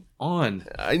am on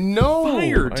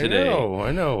fire today.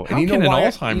 I know. How can an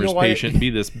Alzheimer's patient be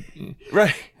this?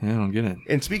 Right. I don't get it.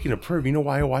 And speaking of perv, you know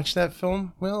why I watched that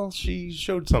film? Well, she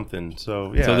showed something.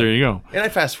 So, yeah. So there you go. And I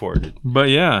fast forwarded. But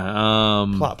yeah.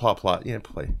 Plot. Yeah,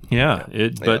 play. Yeah.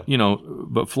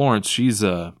 But Florence, she's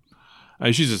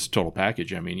just a total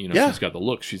package. I mean, she's got the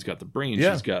look, she's got the brain,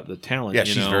 she's got the talent. Yeah,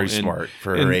 she's very smart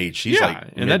for her age. She's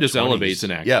and that just elevates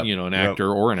an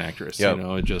actor or an actress.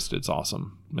 It's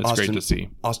awesome. It's great to see.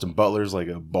 Austin Butler's like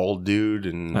a bald dude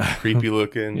and creepy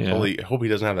looking. I hope he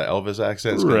doesn't have that Elvis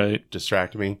accent. It's gonna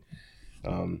distract me.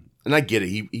 And I get it.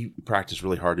 He practiced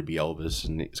really hard to be Elvis,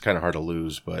 and it's kind of hard to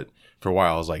lose. But for a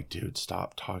while, I was like, dude,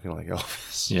 stop talking like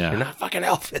Elvis. Yeah, you're not fucking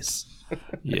Elvis.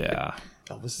 Yeah.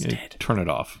 Elvis is dead. Turn it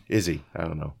off. Is he? I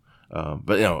don't know.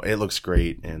 But it looks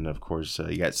great, and of course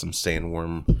you got some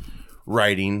sandworm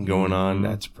writing going on.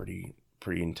 That's pretty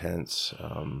intense.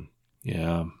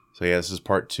 So this is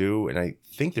part 2, and I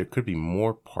think there could be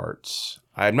more parts.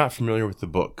 I'm not familiar with the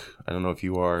book. I don't know if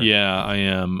you are. Yeah, I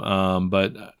am.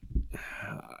 But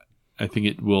I think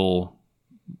it will.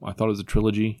 I thought it was a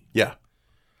trilogy. Yeah.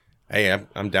 Hey,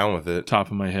 I'm down with it. Top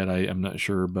of my head, I'm not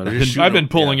sure, but I've been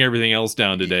pulling everything else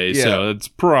down today, so it's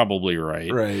probably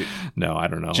right. Right. No, I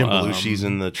don't know. Jim Belushi's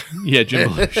in the... Jim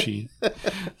Belushi.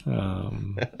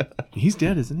 He's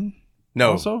dead, isn't he?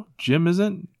 No. Also? Jim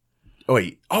isn't? Oh,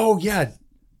 wait. Oh, yeah.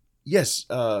 Yes.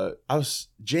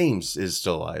 James is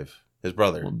still alive. His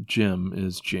brother. Well, Jim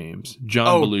is James.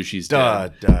 John Belushi's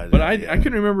dead. But I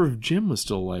couldn't remember if Jim was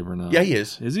still alive or not. Yeah, he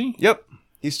is. Is he? Yep.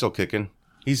 He's still kicking.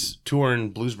 He's touring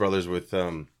Blues Brothers with he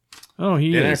Dan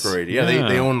is. Aykroyd. Yeah,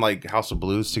 they own like House of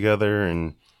Blues together,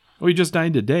 and he just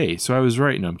died today, so I was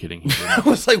right. No, I'm kidding. I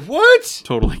was like, what?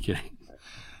 Totally kidding.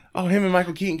 Oh, him and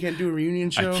Michael Keaton can't do a reunion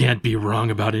show? I can't be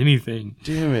wrong about anything.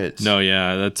 Damn it. No,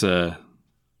 yeah, that's I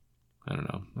don't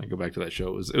know. I go back to that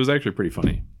show. It was actually pretty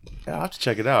funny. Yeah, I'll have to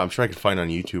check it out. I'm sure I could find it on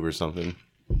YouTube or something.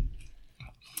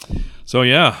 So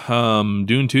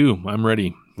Dune 2, I'm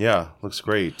ready. Yeah, looks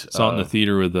great. Saw it in the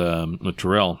theater with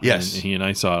Terrell. Yes. And he and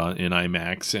I saw it in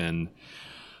IMAX, and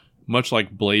much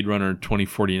like Blade Runner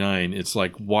 2049, it's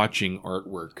like watching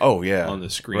artwork on the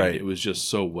screen. Right. It was just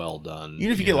so well done.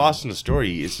 Even if you get lost in the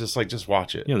story, it's just like, just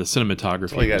watch it. Yeah, the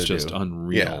cinematography is just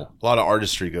unreal. Yeah, a lot of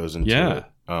artistry goes into it.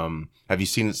 Have you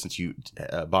seen it since you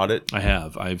bought it? I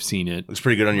have. I've seen it. Looks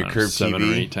pretty good on your curved 7 or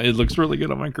TV. 8 times. It looks really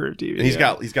good on my curved TV. And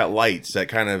he's got lights that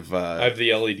kind of. I have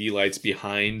the LED lights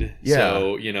behind. Yeah.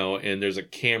 So, and there's a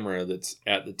camera that's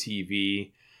at the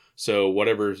TV. So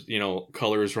whatever,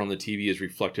 colors are on the TV is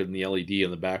reflected in the LED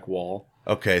on the back wall.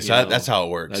 Okay, so that's how it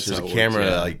works. There's a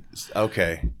camera,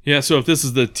 okay. Yeah, so if this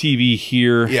is the TV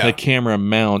here, the camera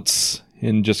mounts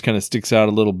and just kind of sticks out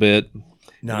a little bit.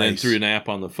 Nice. And then through an app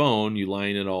on the phone, you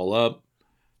line it all up.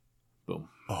 Boom.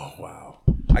 Oh, wow.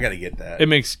 I got to get that. It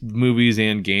makes movies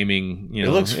and gaming, it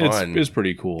looks fun. It's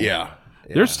pretty cool. Yeah.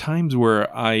 There's times where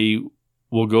I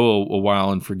will go a while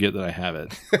and forget that I have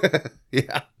it.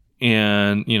 Yeah.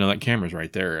 And, that camera's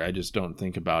right there. I just don't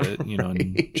think about it. Right.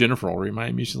 And Jennifer will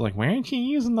remind me. She's like, why aren't you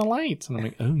using the lights? And I'm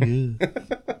like, oh,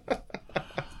 yeah.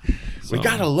 We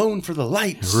got a loan for the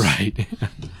lights. Right.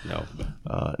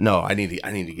 No, I need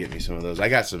to get me some of those. I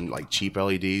got some cheap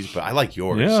LEDs, but I like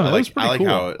yours. Yeah, I like cool.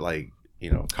 how it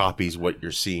copies what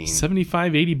you're seeing.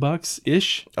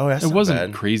 $75-$80-ish. Oh, that's it wasn't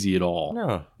bad. Crazy at all.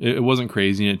 No, it wasn't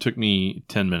crazy, and it took me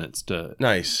 10 minutes to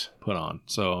put on.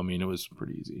 So it was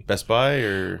pretty easy. Best Buy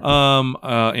or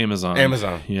Amazon.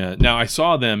 Amazon. Yeah. Now I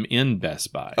saw them in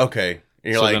Best Buy. Okay,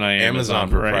 and you're then I Amazon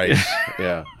for price.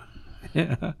 Yeah.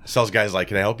 Yeah. Sales guys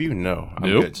can I help you? No, I'm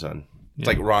good, son. It's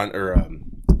like Ron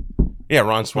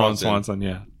Ron Swanson. Ron Swanson,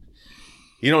 yeah.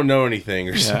 You don't know anything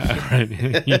or something. Right.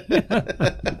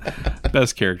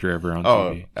 Best character ever on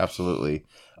TV. Oh, absolutely.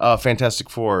 Fantastic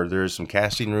Four. There's some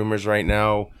casting rumors right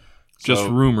now. Just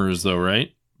rumors, though,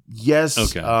 right? Yes.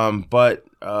 Okay. But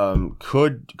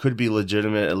could be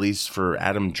legitimate, at least for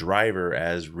Adam Driver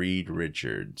as Reed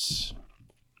Richards.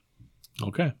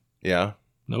 Okay. Yeah.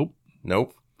 Nope.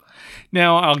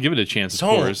 Now, I'll give it a chance, of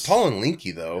course. Tall and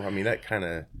linky, though. I mean, that kind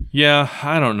of... Yeah,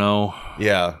 I don't know.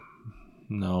 Yeah.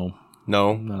 No.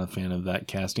 I'm not a fan of that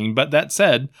casting. But that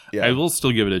said, I will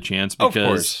still give it a chance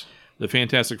because the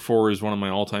Fantastic Four is one of my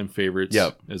all-time favorites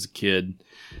as a kid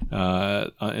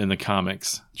in the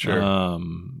comics. Sure.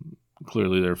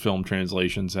 Clearly, their film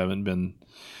translations haven't been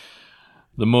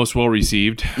the most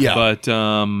well-received. Yeah. But,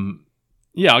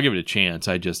 I'll give it a chance.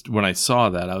 When I saw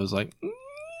that, I was like...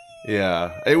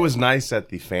 Yeah, it was nice that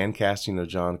the fan casting of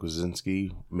John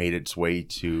Krasinski made its way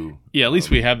to... Yeah, at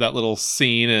least we have that little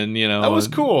scene, and that was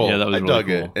cool. Yeah, that was I really dug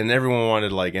cool. it. And everyone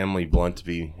wanted Emily Blunt to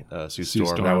be Sue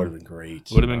Storm. That would have been great.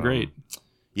 Would have been great.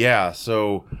 Yeah,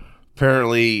 so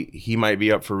apparently he might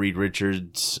be up for Reed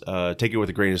Richards. Take it with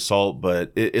a grain of salt,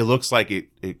 but it looks like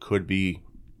it could be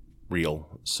real.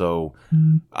 So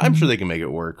I'm sure they can make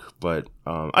it work, but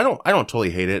I don't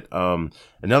totally hate it.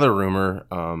 Another rumor,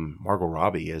 Margot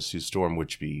Robbie as Sue Storm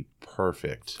would be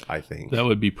perfect, I think. That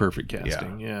would be perfect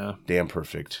casting, yeah. Damn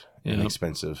perfect. Yeah.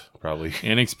 Inexpensive, probably.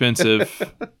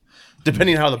 Inexpensive.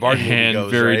 Depending on how the Barbie movie and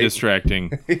goes, very right?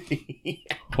 distracting.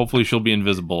 Hopefully she'll be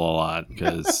invisible a lot,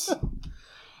 because...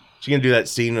 She gonna do that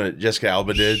scene that Jessica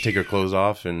Alba did, take her clothes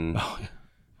off, and that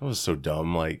was so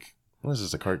dumb, what is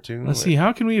this, a cartoon? Let's see,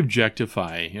 how can we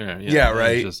objectify? Yeah,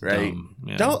 right. Dumb.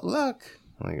 Yeah. Don't look.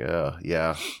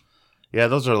 Yeah. Yeah,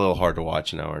 those are a little hard to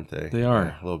watch now, aren't they? They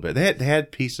are. A little bit. They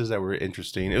had pieces that were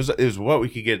interesting. It was what we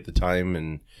could get at the time,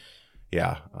 and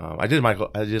I did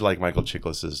like Michael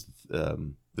Chiklis's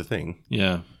The Thing.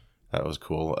 Yeah. That was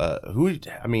cool. I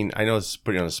know it's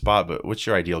putting you on the spot, but what's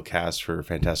your ideal cast for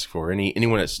Fantastic Four?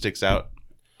 Anyone that sticks out?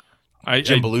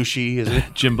 Jim Belushi, is it?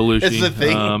 Jim Belushi as the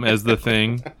Thing. As the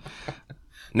Thing.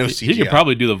 No CGI. He could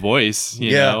probably do the voice,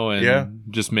 you know, and yeah.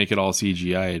 just make it all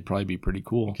CGI. It'd probably be pretty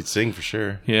cool. He could sing for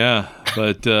sure. Yeah,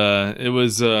 but it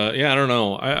was, I don't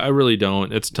know. I really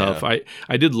don't. It's tough. Yeah.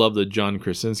 I did love the John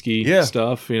Krasinski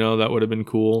stuff. That would have been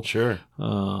cool. Sure.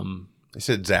 They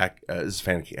said Zach, this is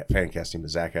fan casting,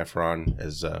 but Zac Efron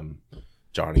as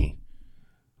Johnny.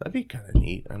 That'd be kind of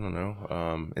neat. I don't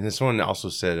know. And this one also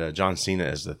said John Cena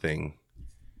as the Thing.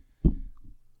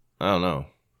 I don't know.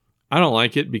 I don't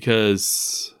like it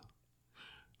because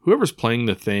whoever's playing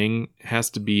the Thing has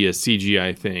to be a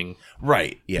CGI thing.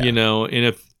 Right. Yeah. And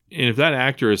if that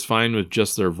actor is fine with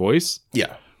just their voice.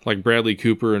 Yeah. Like Bradley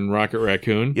Cooper and Rocket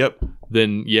Raccoon. Yep.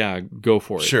 Then go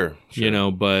for it. Sure.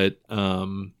 But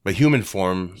human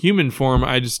form.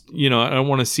 I just, I don't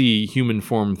want to see human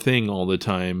form Thing all the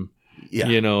time.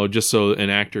 Yeah. Just so an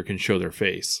actor can show their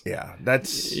face. Yeah.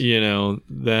 That's,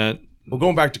 that. Well,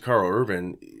 going back to Carl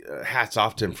Urban, hats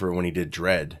off to him for when he did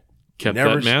Dredd. Kept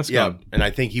that mask on. And I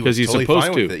think he was totally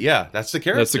fine with it. Yeah, that's the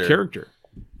character. That's the character.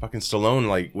 Fucking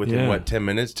Stallone, within 10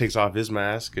 minutes, takes off his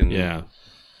mask. And yeah.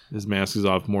 His mask is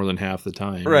off more than half the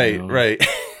time. Right, right.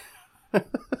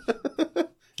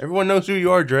 Everyone knows who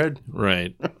you are, Dredd.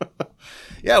 Right.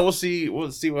 yeah, we'll see.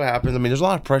 We'll see what happens. I mean, there's a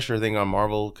lot of pressure, I think, on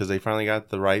Marvel because they finally got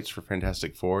the rights for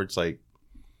Fantastic Four. It's like,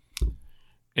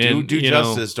 do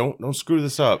justice. Don't screw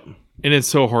this up. And it's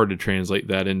so hard to translate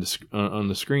that into on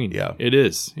the screen. Yeah, it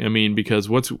is. I mean, because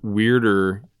what's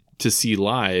weirder to see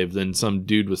live than some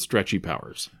dude with stretchy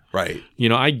powers? Right.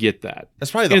 I get that.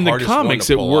 That's probably in the hardest comics. one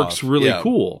to It pull works off. really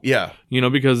cool. Yeah.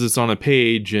 Because it's on a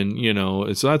page, and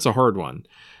so that's a hard one.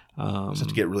 Just have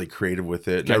to get really creative with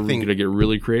it. I think to get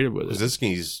really creative with it.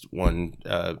 Krasinski's one,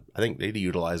 I think they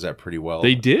utilized that pretty well.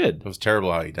 They did. It was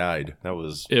terrible how he died. That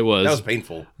was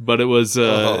painful. But it was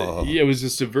it was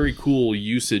just a very cool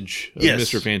usage of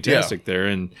Mr. Fantastic there,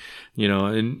 and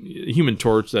and Human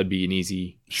Torch, that'd be an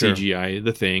easy CGI.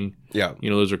 The Thing,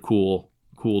 those are cool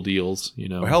deals.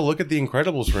 Well, hell, look at The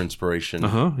Incredibles for inspiration.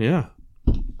 Yeah.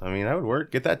 I mean, that would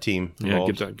work. Get that team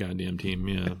involved. Yeah, get that goddamn team.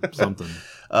 Yeah, something.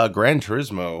 Gran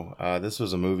Turismo. This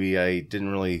was a movie I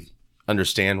didn't really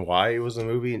understand why it was a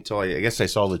movie until I guess I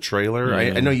saw the trailer.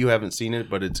 Yeah. I know you haven't seen it,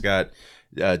 but it's got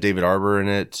David Harbour in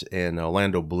it and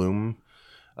Orlando Bloom.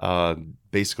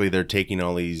 Basically, they're taking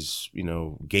all these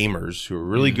gamers who are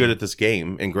really good at this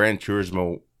game, and Gran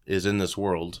Turismo is in this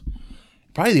world.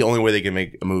 Probably the only way they can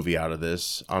make a movie out of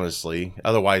this, honestly.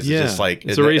 Otherwise, it's just like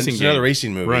it's a racing game. Another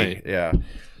racing movie, right? Yeah.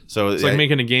 So it's like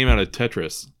making a game out of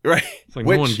Tetris, right? It's like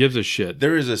no one gives a shit.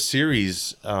 There is a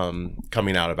series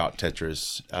coming out about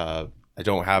Tetris. I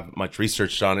don't have much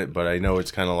research on it, but I know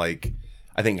it's kind of like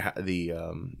I think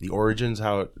the origins,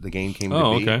 how the game came to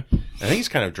be. Okay. I think it's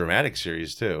kind of a dramatic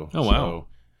series too. Oh wow. So,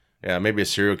 yeah, maybe a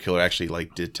serial killer actually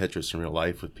did Tetris in real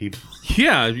life with people.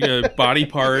 Yeah, body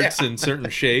parts and certain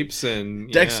shapes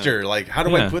and Dexter. Like, how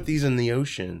do I put these in the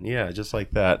ocean? Yeah, just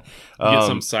like that. You get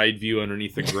some side view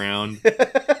underneath the ground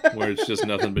where it's just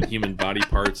nothing but human body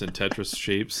parts and Tetris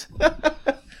shapes.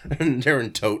 They're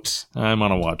in totes. I'm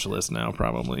on a watch list now,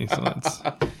 probably. So that's...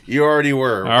 You already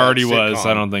were. I already was.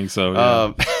 I don't think so.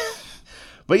 Yeah.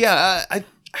 But yeah,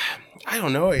 I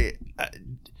don't know.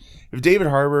 If David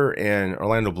Harbour and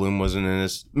Orlando Bloom wasn't in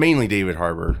this, mainly David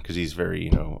Harbour because he's very,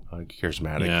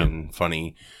 charismatic and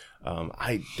funny.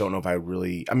 I don't know if I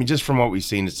really. I mean, just from what we've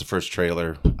seen, it's the first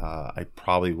trailer. I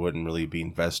probably wouldn't really be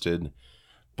invested.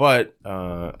 But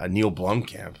Neil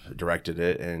Blomkamp directed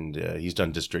it, and he's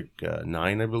done District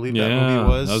 9, I believe that movie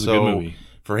was. That was a good movie.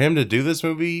 For him to do this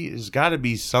movie, there's got to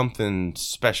be something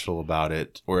special about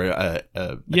it, or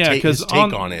his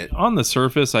take on it. On the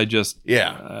surface, I just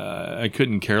I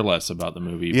couldn't care less about the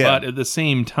movie. Yeah. But at the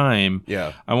same time,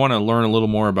 I want to learn a little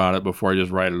more about it before I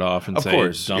just write it off and say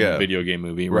it's a dumb video game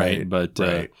movie, right? But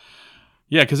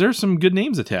because there's some good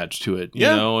names attached to it, you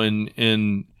know,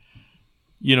 and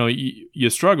you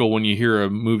struggle when you hear a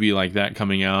movie like that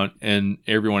coming out and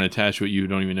everyone attached to it, you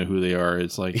don't even know who they are.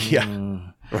 It's like,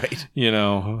 right.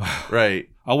 Right.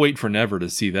 I'll wait for never to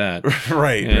see that.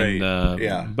 Right.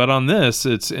 But on this,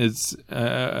 it's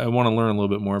I want to learn a little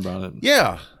bit more about it.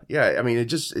 Yeah. I mean, it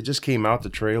just came out, the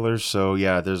trailer, so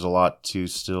there's a lot to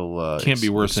still can't be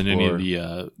worse than any of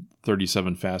the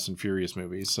 37 Fast and Furious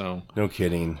movies. So no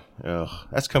kidding.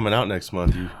 That's coming out next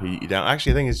month. You down?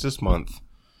 Actually, I think it's this month.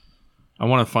 I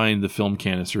want to find the film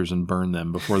canisters and burn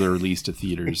them before they're released to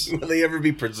theaters. Will they ever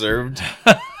be preserved?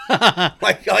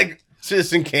 like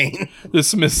Citizen Kane? The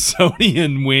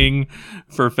Smithsonian wing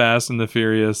for Fast and the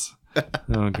Furious.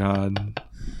 Oh, God.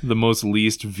 The most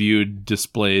least viewed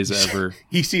displays ever.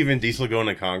 You see Vin Diesel going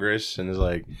to Congress and is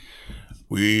like,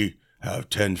 we have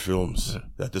 10 films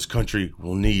that this country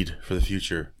will need for the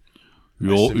future.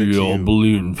 You all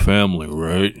believe in family,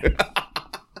 right?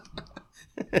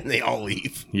 And they all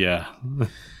leave. Yeah.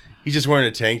 He's just wearing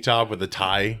a tank top with a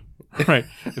tie. Right.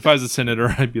 If I was a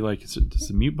senator, I'd be like, does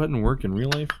the mute button work in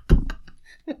real life?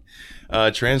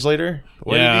 Translator?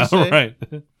 What did he say? Right.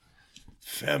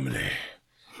 Family.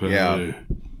 Yeah.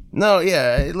 No,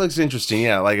 it looks interesting.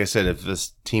 Yeah, like I said, if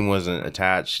this team wasn't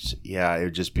attached, it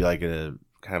would just be like a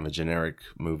kind of a generic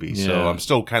movie. Yeah. So I'm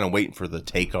still kind of waiting for the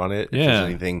take on it. If there's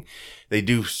anything. They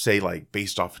do say like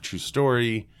based off a true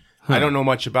story. I don't know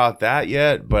much about that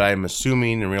yet, but I'm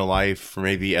assuming in real life, or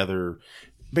maybe other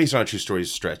based on a true story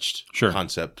stretched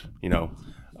concept,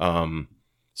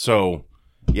 So,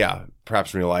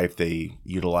 perhaps in real life they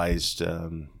utilized,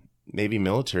 maybe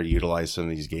military utilized some of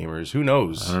these gamers. Who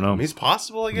knows? I don't know. I mean, it's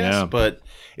possible, I guess, but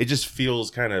it just feels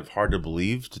kind of hard to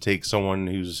believe to take someone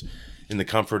who's in the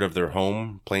comfort of their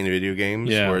home playing video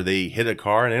games where they hit a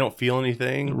car and they don't feel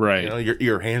anything. Right.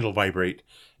 Your hand will vibrate.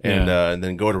 And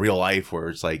then go to real life where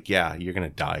it's like, you're going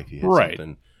to die if you hit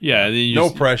something. Yeah, then you No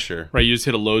just, pressure. right. You just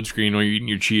hit a load screen while you're eating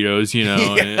your Cheetos. You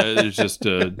know, and there's just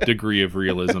a degree of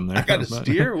realism there. I got to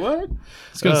steer. What?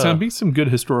 It's going to be some good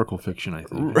historical fiction, I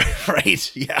think.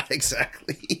 Right. Yeah,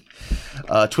 exactly.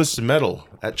 Twisted Metal.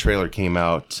 That trailer came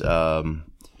out.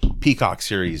 Peacock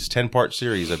series, 10-part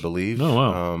series, I believe. Oh,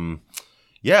 wow.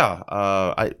 Yeah.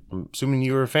 I'm assuming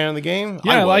you were a fan of the game?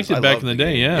 Yeah, I liked it back in the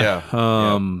day. game.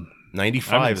 Yeah.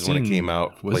 95 is when it came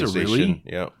out. Was it PlayStation. really?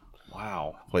 Yeah.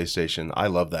 Wow. PlayStation. I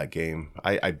love that game.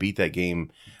 I beat that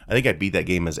game. I think I beat that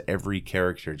game as every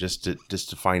character just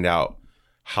to find out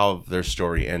how their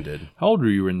story ended. How old were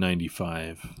you in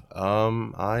 95?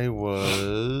 I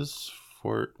was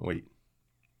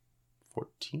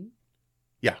 14?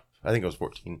 Yeah, I think I was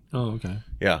 14. Oh, okay.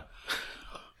 Yeah.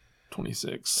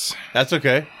 26. That's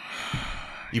okay.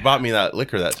 You bought me that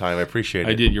liquor that time. I appreciate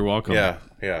it. I did. You're welcome. Yeah.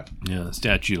 Yeah, the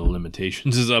statute of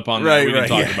limitations is up on Right, that. We can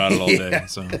talk yeah. about it all day.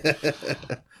 So,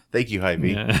 Thank you,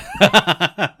 Hy-Vee.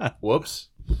 yeah. Whoops.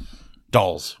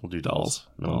 Dolls. We'll do dolls.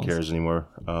 No one Dolls. cares anymore.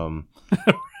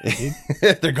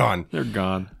 They're gone. They're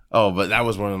gone. Oh, but that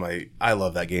was one of my. I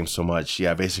love that game so much.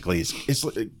 Yeah, basically, it's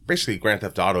basically Grand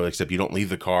Theft Auto, except you don't leave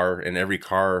the car, and every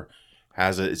car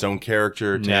has its own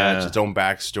character attached, its own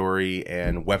backstory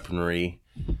and weaponry.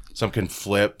 Some can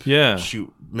flip,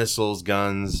 shoot missiles,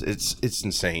 guns. It's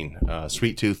insane.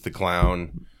 Sweet Tooth the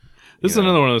Clown. This is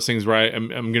another one of those things where I'm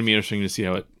going to be interesting to see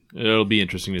how it'll be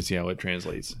interesting to see how it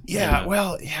translates. Yeah,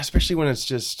 well, especially when it's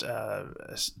just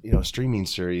a streaming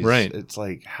series. Right. It's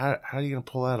like how are you going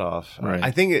to pull that off? Right.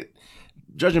 I think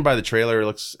judging by the trailer,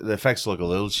 the effects look a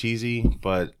little cheesy,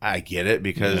 but I get it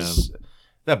because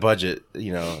that budget,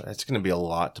 it's going to be a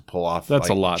lot to pull off. That's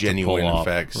a lot genuine to pull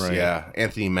effects. Off. Right. Yeah,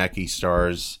 Anthony Mackie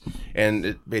stars, and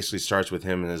it basically starts with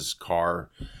him in his car.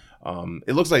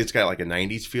 It looks like it's got like a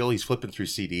 90s feel. He's flipping through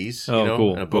CDs,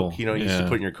 cool, in a book, you used to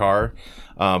put in your car.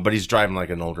 But he's driving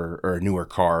like an older or a newer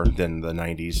car than the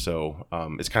 90s. So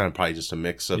it's kind of probably just a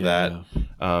mix of that.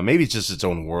 Maybe it's just its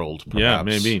own world, perhaps. Yeah,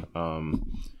 maybe.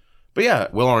 But yeah,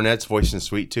 Will Arnett's voicing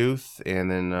Sweet Tooth.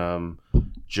 And then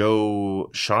Joe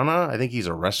Shauna, I think he's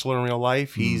a wrestler in real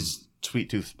life. He's Sweet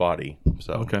Tooth's body.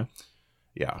 So Okay.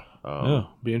 Yeah.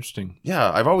 Be interesting.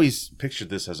 Yeah, I've always pictured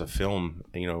this as a film,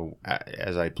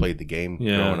 as I played the game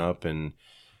growing up, and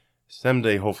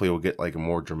someday hopefully we'll get like a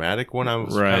more dramatic one I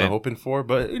was kind of hoping for,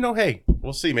 but hey,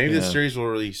 we'll see. Maybe this series will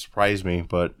really surprise me,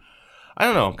 but I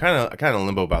don't know, kind of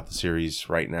limbo about the series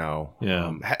right now.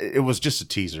 Yeah. It was just a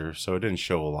teaser, so it didn't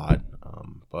show a lot,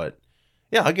 but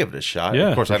yeah, I'll give it a shot. Yeah,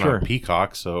 of course, I don't sure. have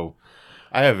Peacock, so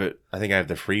I have it. I think I have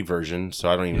the free version, so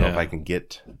I don't even know if I can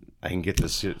get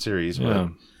this series, but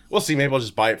we'll see. Maybe I'll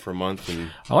just buy it for a month.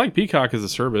 And I like Peacock as a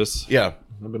service. yeah,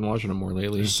 I've been watching it more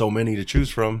lately. there's so many to choose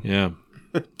from. Yeah.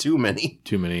 Too many.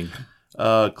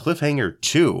 Cliffhanger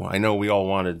 2. I know we all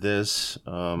wanted this.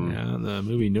 The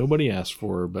movie nobody asked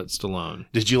for but Stallone.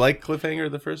 Did you like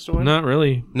Cliffhanger, the first one? Not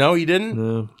really. No, you didn't?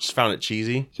 No. Just found it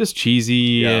cheesy? Just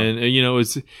cheesy. And,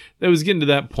 it was getting to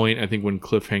that point, I think, when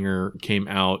Cliffhanger came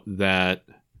out that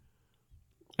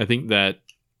I think that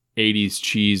 80s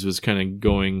cheese was kind of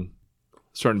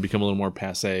starting to become a little more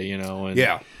passé, and I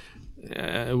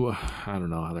don't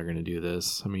know how they're going to do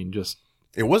this. I mean,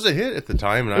 it was a hit at the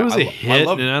time. And it was a hit,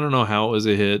 and I don't know how it was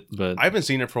a hit, but I haven't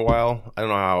seen it for a while. I don't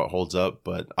know how it holds up,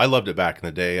 but I loved it back in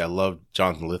the day. I loved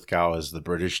Jonathan Lithgow as the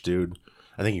British dude.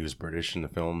 I think he was British in the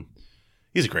film.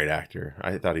 He's a great actor.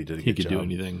 I thought he did a good job. He could do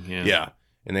anything, Yeah.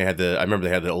 And I remember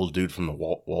they had the old dude from the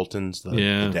Waltons,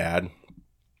 the dad.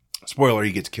 Spoiler,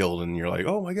 he gets killed, and you're like,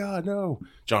 oh my God, no.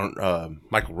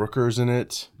 Michael Rooker's in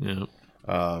it. Yeah.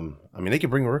 I mean, they could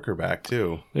bring Rooker back,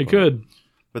 too. They could.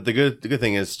 But the good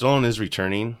thing is Stallone is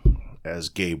returning as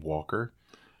Gabe Walker.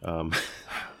 I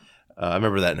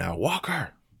remember that now.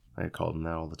 Walker! I called him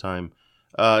that all the time.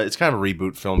 It's kind of a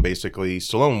reboot film, basically.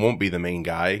 Stallone won't be the main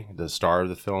guy, the star of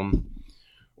the film.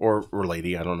 Or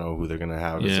lady. I don't know who they're going to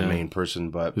have as the main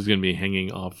person, but who's going to be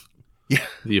hanging off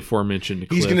the aforementioned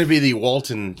cliff. He's going to be the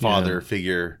Walton father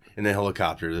figure in the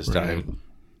helicopter this time.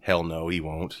 Hell no, he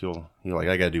won't. He'll like,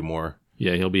 I got to do more.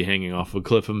 Yeah, he'll be hanging off a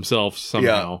cliff himself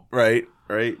somehow. Yeah, right.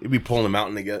 He'll be pulling them out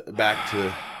and to get back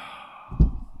to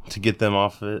get them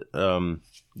off of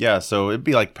it. So it'd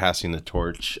be like passing the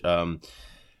torch.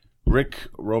 Rick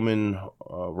Roman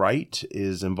Wright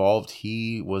is involved.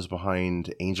 He was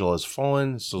behind Angel Has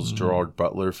Fallen. It's those Gerard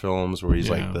Butler films where he's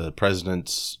like the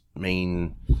president's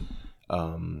main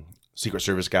Secret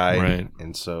Service guy. Right.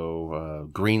 And so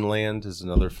Greenland is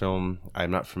another film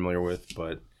I'm not familiar with,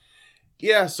 but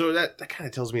yeah, so that kind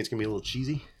of tells me it's going to be a little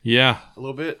cheesy. Yeah. A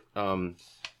little bit.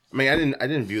 I mean, I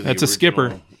didn't view the That's a original.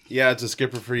 skipper. Yeah, it's a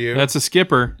skipper for you. That's a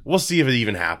skipper. We'll see if it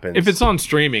even happens. If it's on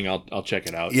streaming, I'll check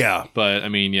it out. Yeah. But I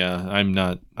mean, yeah, I'm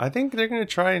not. I think they're gonna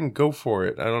try and go for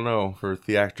it. I don't know, for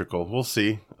theatrical. We'll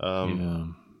see.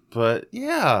 But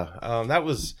yeah, that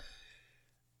was.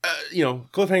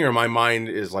 Cliffhanger in my mind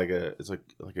is like a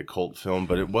cult film,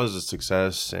 but it was a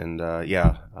success, and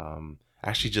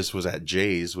actually just was at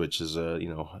Jay's, which is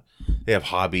they have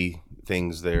hobby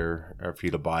things there for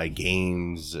you to buy,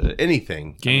 games,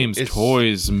 anything, Games,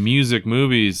 toys, music,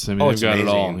 movies. I mean, they've got amazing.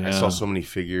 it all. Yeah. I saw so many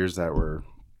figures that were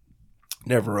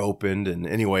never opened, and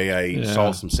anyway, I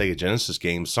saw some Sega Genesis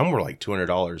games. Some were like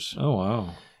 $200. Oh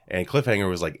wow! And Cliffhanger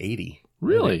was like $80.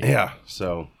 Really? Yeah.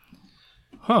 So.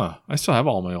 Huh. I still have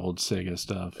all my old Sega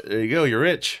stuff. There you go. You're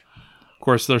rich. Of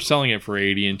course, they're selling it for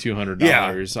 $80 and $200.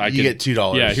 Yeah, you get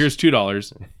 $2. Yeah, here's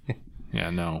 $2. Yeah,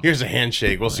 no. Here's a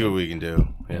handshake. We'll see what we can do.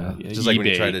 Yeah. Just like when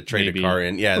you try to trade a car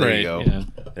in. Yeah, there you go. Yeah.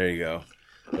 There you go.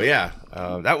 But yeah,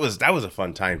 that was a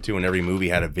fun time too. When every movie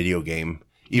had a video game,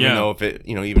 even though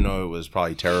it was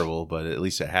probably terrible, but at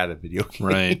least it had a video game.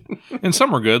 Right. And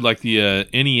some were good, like the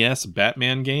NES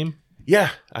Batman game. Yeah,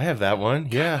 I have that one.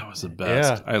 Yeah, that was the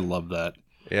best. Yeah. I love that.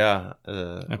 Yeah,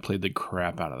 I played the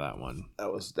crap out of that one.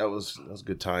 That was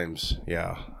good times.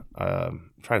 Yeah,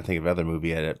 trying to think of other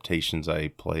movie adaptations I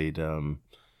played.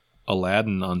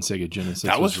 Aladdin on Sega Genesis.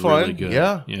 That was fun. Really good.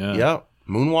 Yeah.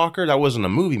 Moonwalker. That wasn't a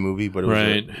movie, but it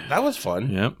was that was fun.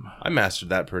 Yep, I mastered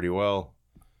that pretty well.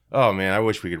 Oh man, I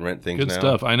wish we could rent things. Good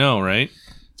stuff. I know, right?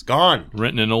 It's gone.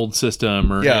 Renting an old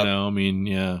system, or I mean,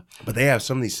 yeah. But they have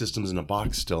some of these systems in a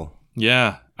box still.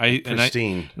 Yeah,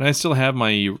 pristine. And I still have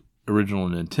my original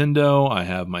Nintendo. I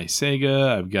have my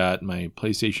Sega. I've got my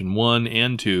PlayStation 1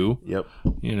 and 2. Yep.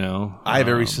 I have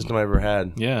every system I ever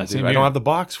had. Yeah, I don't have the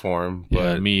box for them. But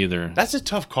yeah, me either. That's a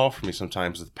tough call for me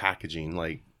sometimes with packaging.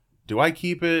 Like, do I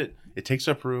keep it? It takes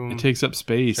up room. It takes up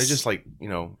space. I just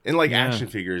action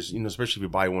figures, especially if you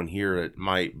buy one here, it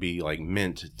might be like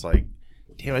mint. It's like,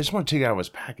 damn, I just want to take it out of its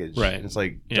package. Right. And it's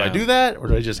like, do I do that? Or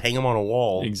do I just hang them on a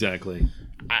wall? Exactly.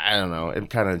 I don't know. It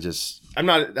kind of just,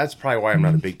 that's probably why I'm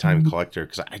not a big time collector,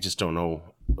 because I just don't know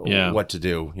what to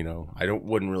do.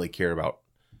 Wouldn't really care about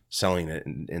selling it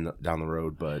down the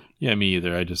road, but yeah, me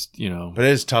either. I just, but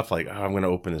it is tough. Like, I'm going to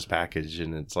open this package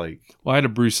and it's like, well, I had a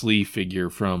Bruce Lee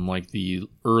figure from like the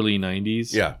early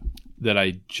 90s. Yeah. That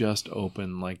I just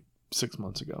opened like 6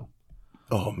 months ago.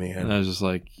 Oh man. And I was just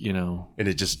like, and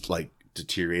it just like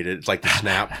deteriorated. It's like the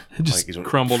snap. It just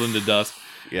crumbled into dust.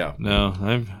 Yeah. No,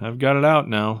 I've got it out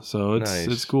now, so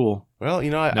it's cool. Well,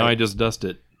 I just dust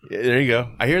it. There you go.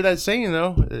 I hear that saying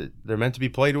though. They're meant to be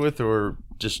played with or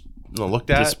just looked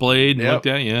at, displayed, looked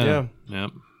at. Yeah.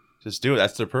 Yep. Just do it.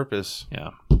 That's their purpose.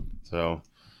 Yeah. So,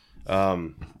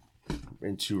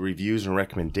 into reviews and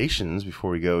recommendations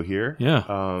before we go here.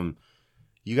 Yeah.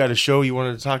 You got a show you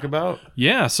wanted to talk about?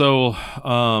 Yeah. So,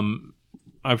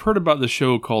 I've heard about the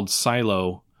show called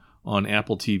Silo on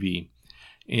Apple TV.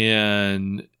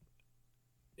 And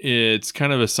it's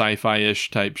kind of a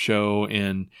sci-fi-ish type show,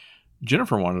 and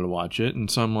Jennifer wanted to watch it,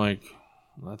 and so I'm like,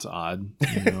 well, that's odd.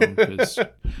 'Cause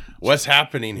what's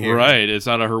happening here? Right, it's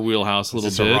out of her wheelhouse a little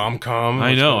bit. A rom-com?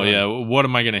 I know, yeah. What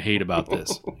am I going to hate about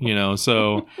this?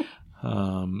 So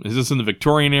is this in the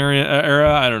Victorian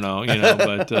era? I don't know,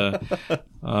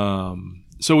 but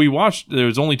so we watched.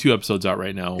 There's only 2 episodes out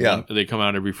right now. Yeah. They come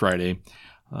out every Friday.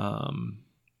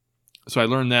 So I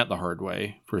learned that the hard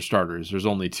way. For starters, there's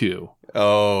only 2.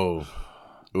 Oh,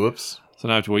 whoops! So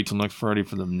now I have to wait till next Friday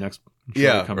for the next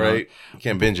show to come out. You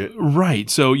can't binge it. Right.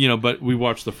 So but we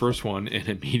watched the first one, and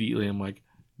immediately I'm like,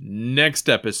 next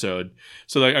episode.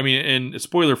 So and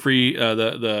spoiler free.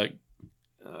 The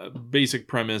basic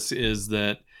premise is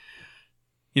that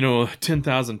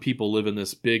 10,000 people live in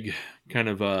this big kind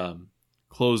of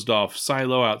closed off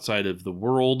silo outside of the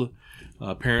world.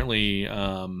 Apparently.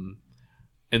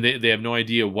 And they have no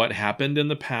idea what happened in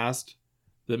the past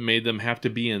that made them have to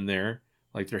be in there.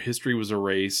 Like their history was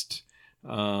erased. If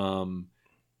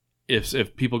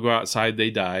people go outside, they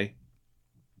die.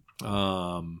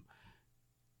 And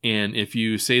if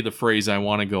you say the phrase, "I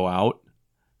want to go out,"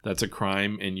 that's a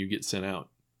crime and you get sent out.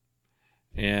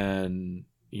 And,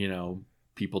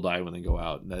 people die when they go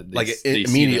out. They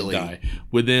immediately. die.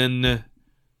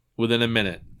 Within a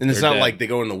minute. And it's not like they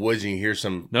go in the woods and you hear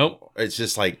some. Nope. It's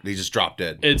just like they just drop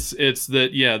dead. It's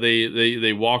that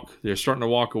they walk. They're starting to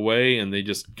walk away, and they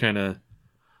just kind of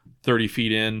 30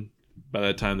 feet in. By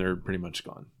that time, they're pretty much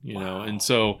gone. Wow. And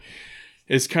so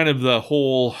it's kind of the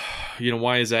whole.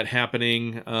 Why is that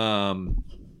happening? And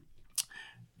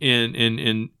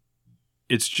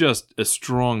it's just a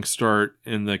strong start,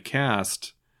 and the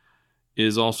cast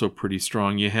is also pretty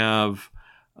strong. You have.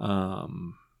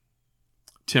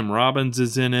 Tim Robbins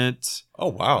is in it. Oh,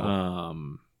 wow.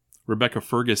 Rebecca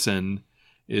Ferguson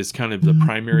is kind of the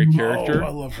primary character. Oh, I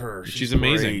love her. She's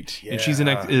amazing. Yeah. And she's an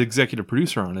executive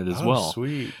producer on it as well.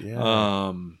 Sweet.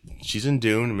 Yeah. She's in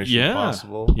Dune, Mission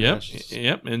Impossible. Yep. Yeah,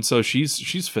 Yep. And so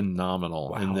she's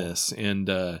phenomenal in this. And,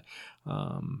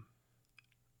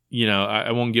 you know,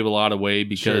 I won't give a lot away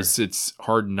because it's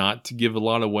hard not to give a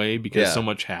lot away because so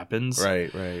much happens.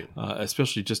 Right.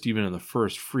 Especially just even in the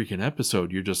first freaking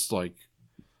episode, you're just like,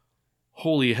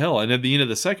 holy hell. And at the end of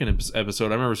the second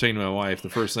episode, I remember saying to my wife, the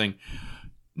first thing,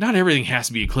 not everything has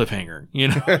to be a cliffhanger, you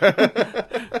know?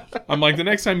 I'm like, the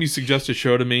next time you suggest a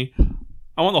show to me,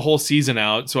 I want the whole season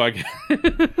out so I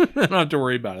don't have to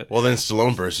worry about it. Well, then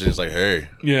Stallone person is like, hey.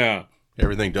 Yeah.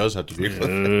 Everything does have to be a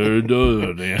cliffhanger. It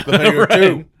does, yeah. Cliffhanger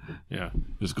too. Yeah.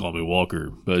 Just call me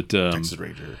Walker. But Texas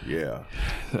Ranger. Yeah.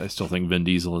 I still think Vin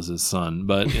Diesel is his son.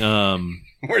 But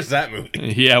where's that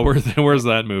movie? Yeah, where's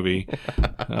that movie?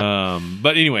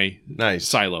 But anyway, nice.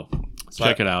 Silo.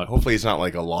 Check it out. Hopefully it's not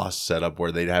like a lost setup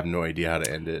where they'd have no idea how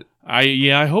to end it.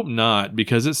 I hope not,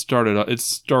 because it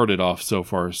started off so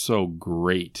far so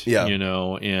great. Yeah. You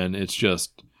know, and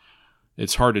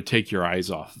it's hard to take your eyes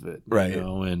off of it. Right. You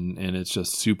know, and it's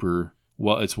just super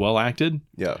it's well acted.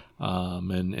 Yeah.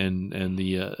 And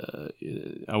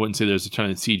the I wouldn't say there's a ton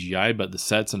of CGI, but the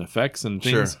sets and effects and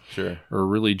things sure. are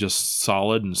really just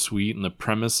solid and sweet, and the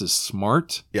premise is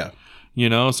smart. Yeah. You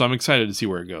know, so I'm excited to see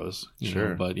where it goes. You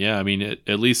know? But yeah, I mean,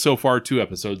 at least so far, 2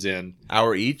 episodes in.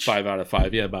 Hour each? 5 out of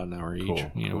 5. Yeah, about an hour each.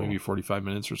 Cool, you know, maybe 45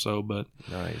 minutes or so. But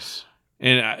nice.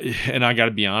 And I got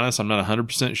to be honest, I'm not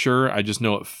 100% sure. I just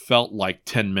know it felt like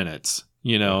 10 minutes.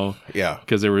 You know, yeah,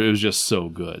 because it was just so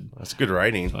good. That's good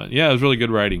writing. But yeah, it was really good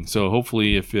writing. So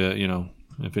hopefully, if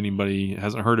if anybody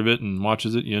hasn't heard of it and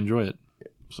watches it, you enjoy it.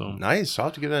 So nice. I'll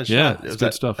have to give that a shot. Yeah, it's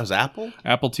good stuff. That was Apple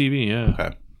TV. Yeah.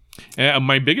 Okay. And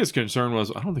my biggest concern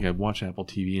was I don't think I've watched Apple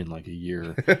TV in like a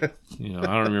year. You know,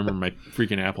 I don't remember my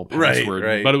freaking Apple password,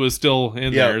 right. but it was still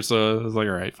in there, so I was like,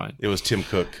 all right, fine. It was Tim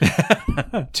Cook.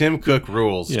 Tim Cook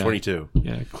rules 22.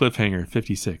 Yeah, cliffhanger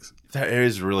 56. If that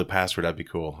is really password, that'd be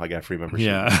cool. I got free membership.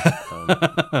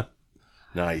 Yeah.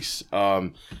 Nice.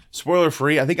 Spoiler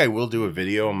free. I think I will do a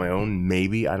video on my own.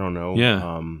 Maybe, I don't know.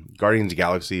 Yeah. Guardians of the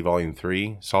Galaxy Volume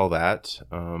 3. Saw that.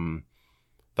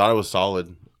 Thought it was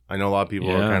solid. I know a lot of people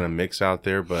are kind of mixed out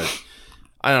there, but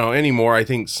I don't know anymore. I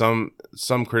think some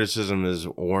criticism is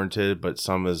warranted, but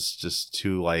some is just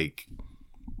too like,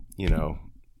 you know,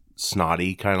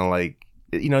 snotty, kind of like,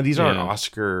 you know, these aren't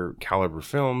Oscar caliber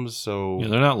films, so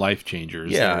they're not life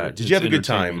changers. Yeah. Did you have a good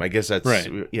time? I guess that's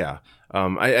right. Yeah.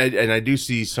 I do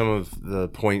see some of the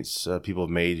points people have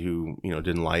made who, you know,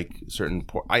 didn't like certain.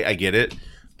 I get it.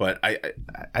 But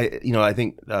I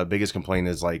think the biggest complaint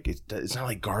is like it's not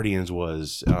like Guardians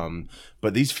was,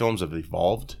 but these films have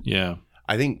evolved. Yeah,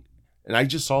 I think, and I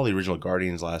just saw the original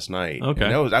Guardians last night. Okay,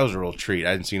 and that was a real treat.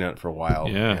 I hadn't seen that for a while.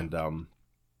 Yeah, and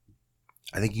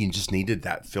I think you just needed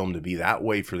that film to be that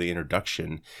way for the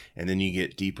introduction, and then you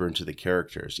get deeper into the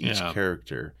characters, each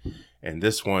character. And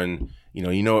this one,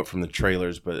 you know it from the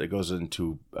trailers, but it goes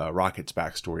into Rocket's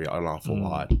backstory an awful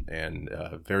lot, and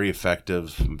very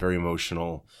effective, very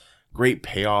emotional, great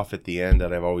payoff at the end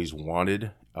that I've always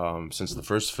wanted since the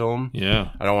first film. Yeah,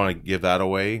 I don't want to give that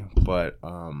away, but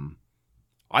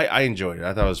I enjoyed it.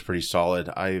 I thought it was pretty solid.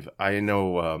 I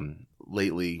know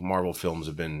lately Marvel films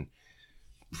have been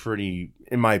pretty,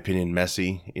 in my opinion,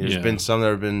 messy. There's been some that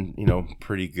have been, you know,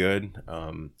 pretty good.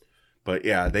 But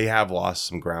yeah, they have lost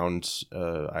some ground.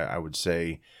 I would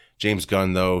say James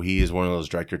Gunn, though, he is one of those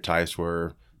director types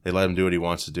where they let him do what he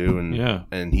wants to do,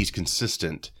 and he's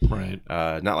consistent. Right.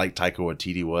 Not like Taika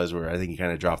Waititi was, where I think he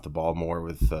kind of dropped the ball more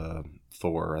with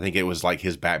Thor. I think it was like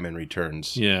his Batman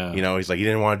Returns. Yeah. You know, he's like, he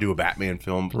didn't want to do a Batman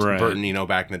film. Right. Burton, you know,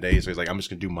 back in the day, so he's like, I'm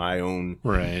just going to do my own.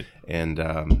 Right. And,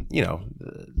 you know,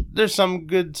 there's some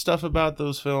good stuff about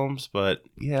those films, but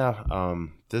yeah,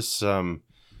 this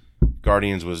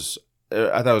Guardians was,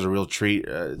 I thought it was a real treat.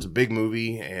 It's a big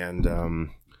movie and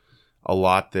a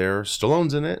lot there.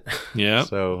 Stallone's in it. Yeah.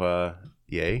 So,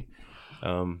 yay.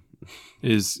 Wear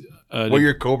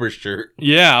your Cobra shirt.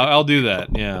 Yeah, I'll do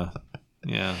that. Yeah.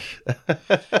 Yeah.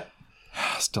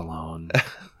 Stallone.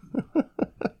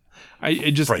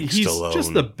 He's Stallone.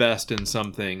 just the best in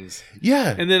some things.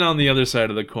 Yeah. And then on the other side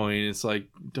of the coin, it's like,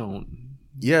 don't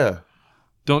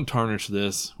tarnish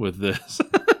this with this.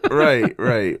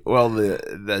 Right. Well,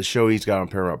 the show he's got on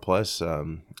Paramount Plus,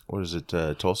 what is it,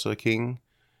 Tulsa King?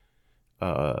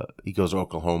 he goes to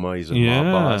Oklahoma. He's a Yeah.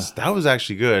 mob boss. That was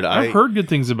actually good. I've heard good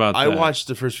things about that. I watched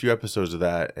the first few episodes of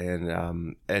that,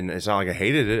 and it's not like I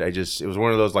hated it. It was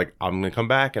one of those like I'm gonna come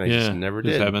back, and I just never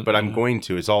did. haven't. But I'm going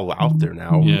to. It's all out there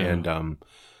now, Yeah. and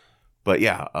but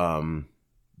yeah,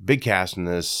 big cast in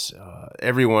this.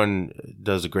 Everyone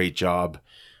does a great job.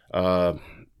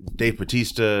 Dave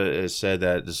Bautista has said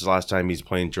that this is the last time he's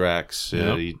playing Drax.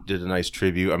 Yep. He did a nice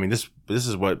tribute. I mean, this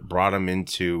is what brought him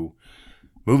into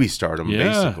movie stardom,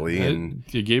 basically. And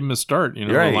you gave him a start, the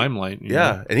limelight. You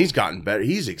yeah, know? and he's gotten better.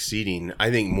 He's exceeding, I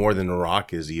think, more than The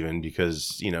Rock is even,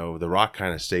 because The Rock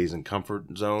kind of stays in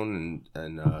comfort zone,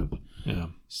 and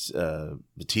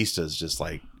Bautista's just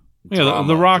like. Yeah,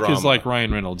 the Rock is like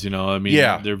Ryan Reynolds, I mean,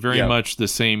 they're very much the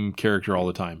same character all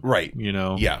the time. Right.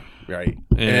 Yeah, right.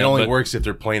 And it only works if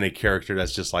they're playing a character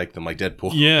that's just like them, like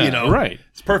Deadpool. Yeah, right.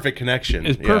 It's perfect connection.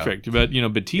 It's perfect. But,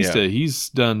 Bautista, he's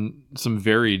done some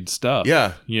varied stuff.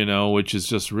 Yeah. Which is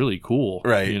just really cool.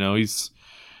 Right.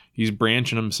 He's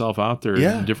branching himself out there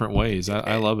in different ways.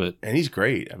 I love it. And he's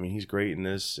great. I mean, he's great in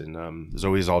this. And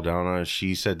Zoe Saldana,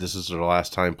 she said this is her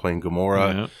last time playing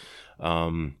Gamora.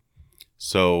 Yeah.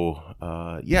 So,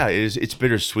 it's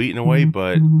bittersweet in a way,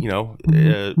 but,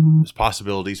 there's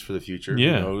possibilities for the future.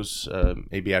 Yeah. Who knows?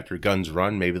 Maybe after Guns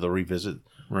Run, maybe they'll revisit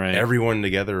everyone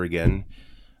together again.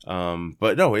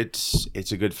 But no, it's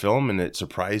a good film, and it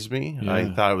surprised me. Yeah.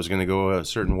 I thought it was going to go a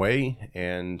certain way,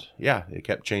 and it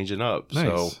kept changing up. Nice.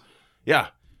 So,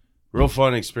 real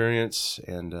fun experience,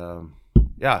 and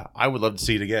I would love to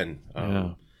see it again.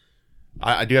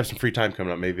 I do have some free time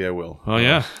coming up. Maybe I will. Oh,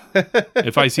 yeah.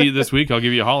 If I see it this week, I'll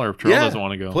give you a holler if Terrell doesn't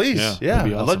want to go. Please. Yeah.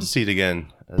 Awesome. I'd love to see it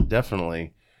again.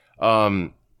 Definitely.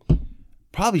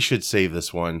 Probably should save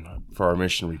this one for our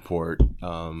mission report.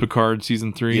 Picard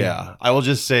season 3. Yeah. I will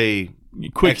just say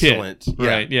quick excellent. Hit.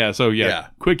 Right. Yeah. So,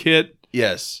 quick hit.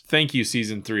 Yes. Thank you,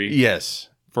 season 3. Yes.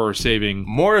 For saving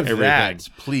more of everything. That,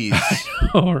 please.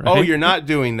 Right? Oh, you're not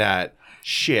doing that.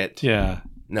 Shit. Yeah.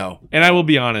 No. And I will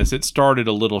be honest, it started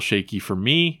a little shaky for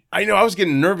me. I know. I was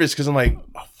getting nervous because I'm like,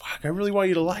 oh, fuck, I really want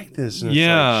you to like this. And it's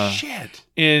like, shit.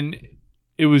 And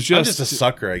it was just... I'm just a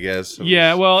sucker, I guess. It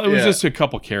was just a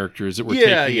couple characters that were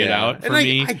taking it out for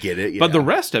me. I get it. Yeah. But the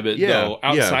rest of it, though,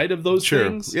 outside of those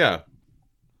things... Yeah.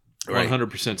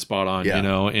 100% spot on,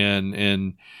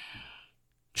 and...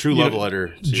 True love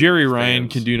letter. Jerry Ryan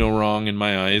can do no wrong in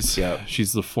my eyes. Yeah.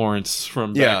 She's the Florence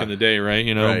from back in the day, right?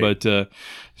 But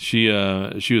she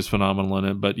was phenomenal in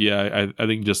it. But I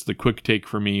think just the quick take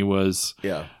for me was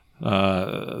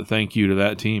thank you to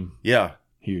that team. Yeah.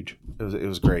 Huge. It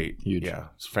was great. Huge. Yeah.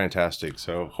 It's fantastic.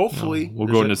 So hopefully we'll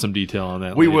go into some detail on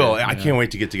that. We later. will. I can't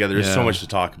wait to get together. There's so much to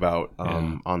talk about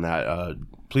on that.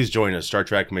 Please join us. Star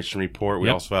Trek Mission Report. We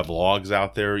also have logs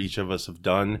out there. Each of us have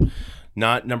done.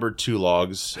 Not number 2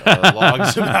 logs.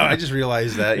 Logs about. I just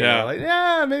realized that.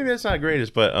 Maybe that's not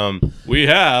greatest, but we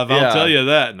have. I'll tell you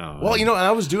that. No. Well,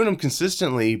 I was doing them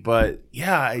consistently, but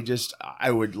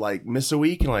I would like miss a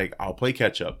week and I'll play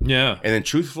catch up. Yeah. And then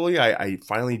truthfully, I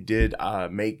finally did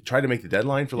try to make the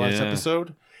deadline for the last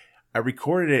episode. I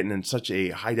recorded it in such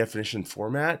a high definition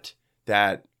format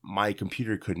that my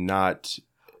computer could not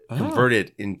convert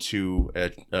it into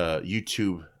a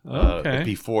YouTube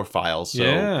MP4 file. So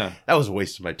that was a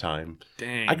waste of my time.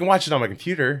 Dang. I can watch it on my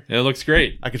computer. It looks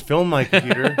great. I could film my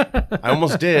computer. I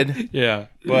almost did. Yeah.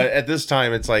 But at this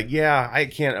time, it's like, I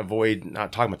can't avoid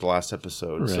not talking about the last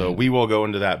episode. Right. So we will go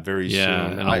into that very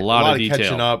soon. And a lot of detail.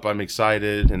 Catching up. I'm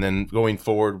excited. And then going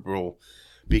forward, we'll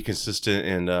be consistent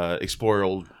and explore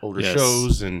older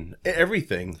shows and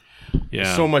everything.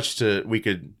 Yeah. So much we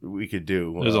could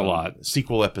do. There's a lot.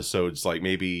 Sequel episodes, like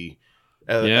maybe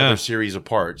other series of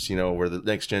parts, where the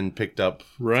next gen picked up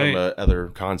from other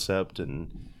concept.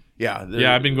 And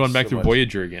I've been going back through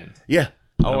Voyager again. Yeah.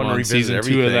 I want to revisit season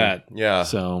everything. 2 of that. Yeah.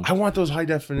 So I want those high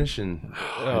definition.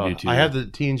 I do too. I have the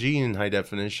TNG in high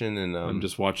definition, and I'm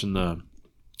just watching the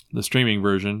streaming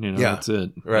version. That's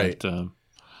it. Right. But,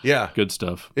 yeah. Good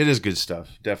stuff. It is good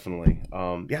stuff. Definitely.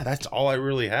 That's all I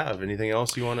really have. Anything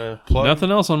else you want to plug? Nothing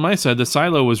else on my side. The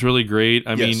Silo was really great.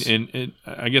 I mean,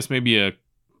 I guess maybe a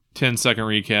 10-second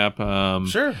recap.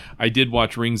 Sure. I did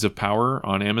watch Rings of Power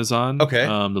on Amazon. Okay.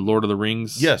 The Lord of the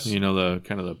Rings. Yes. The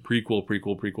kind of the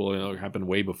prequel. It happened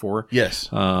way before. Yes.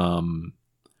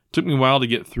 Took me a while to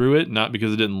get through it, not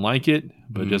because I didn't like it,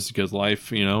 but just because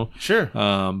life, Sure.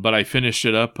 But I finished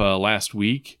it up last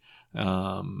week.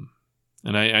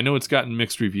 And I know it's gotten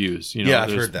mixed reviews.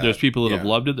 I've heard that. There's people that have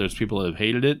loved it. There's people that have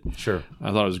hated it. Sure.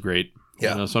 I thought it was great.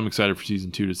 Yeah. So I'm excited for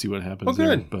season 2 to see what happens. Oh,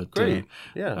 good. But great.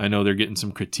 I know they're getting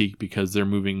some critique because they're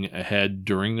moving ahead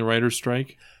during the writer's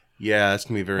strike. Yeah, that's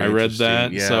gonna be very. I read interesting.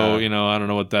 that, Yeah. so I don't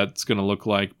know what that's going to look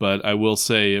like, but I will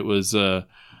say it was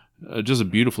just a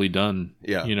beautifully done.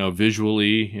 Yeah.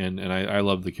 Visually, and I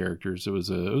love the characters. It was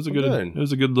a good good. it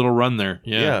was a good little run there.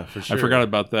 Yeah, for sure. I forgot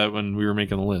about that when we were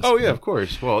making the list. Oh yeah, of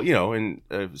course. Well, and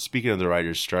speaking of the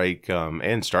writers' strike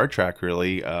and Star Trek,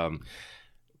 really,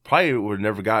 probably would have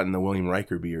never gotten the William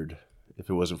Riker beard if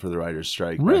it wasn't for the writers'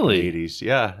 strike. Really? Back in the 80s.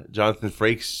 Yeah, Jonathan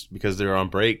Frakes, because they were on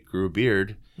break, grew a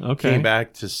beard. Okay. Came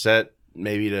back to set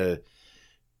maybe to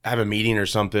have a meeting or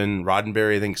something.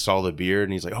 Roddenberry, I think, saw the beard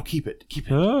and he's like, "Oh, keep it.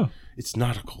 Oh. It's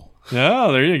nautical."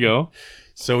 Oh, there you go.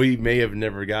 So he may have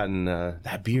never gotten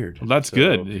that beard. Well, that's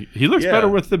good. He looks better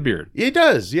with the beard. He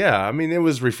does, yeah. I mean, it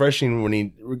was refreshing when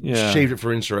he shaved it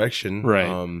for Insurrection.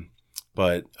 Right.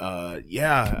 But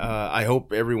I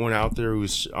hope everyone out there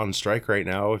who's on strike right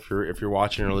now, if you're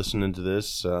watching or listening to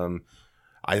this,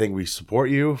 I think we support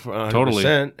you 100%, Totally.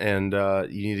 and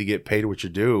you need to get paid what you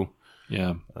do.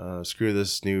 Yeah. Screw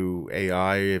this new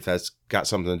AI, if that's got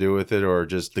something to do with it, or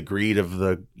just the greed of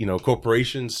the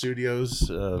corporation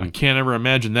studios. I can't ever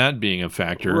imagine that being a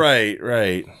factor.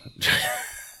 Right.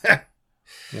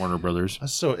 Warner Brothers.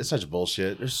 It's such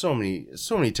bullshit. There's so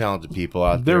many talented people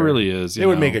out There there. really is. It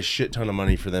would make a shit ton of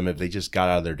money for them if they just got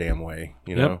out of their damn way.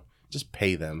 Just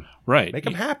pay them. Right. Make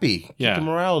them happy. Keep Yeah. the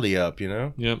morality up.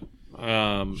 Yep.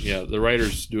 The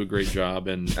writers do a great job,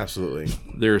 and Absolutely.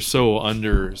 they're so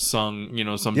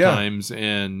undersung, sometimes,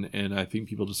 and I think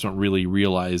people just don't really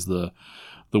realize the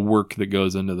work that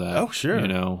goes into that. Oh, sure.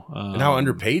 And how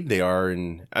underpaid they are,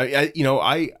 and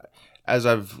I as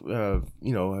I've have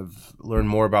learned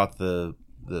more about the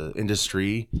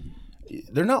industry,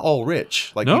 they're not all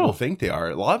rich like people think they are.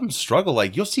 A lot of them struggle.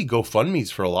 Like, you'll see GoFundMe's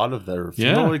for a lot of their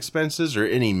funeral expenses or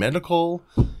any medical.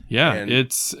 Yeah, and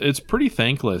it's pretty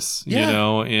thankless,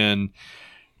 Yeah. and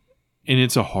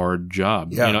it's a hard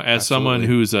job. Yeah, as someone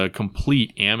absolutely. who's a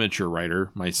complete amateur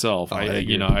writer myself, I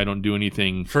agree. I don't do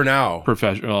anything For now.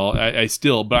 professional. I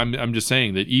still, but I'm just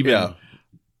saying that even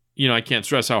I can't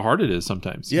stress how hard it is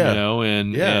sometimes. Yeah.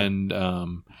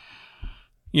 And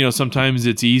sometimes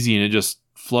it's easy and it just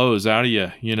flows out of you,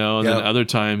 and then other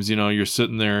times, you're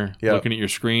sitting there looking at your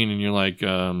screen and you're like,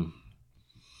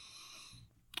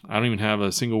 I don't even have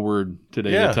a single word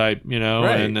today to type,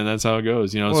 Right. and then that's how it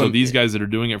goes, so these guys that are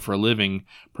doing it for a living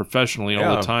professionally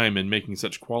all the time and making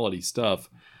such quality stuff,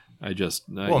 those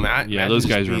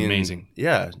guys are amazing.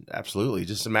 Yeah, absolutely.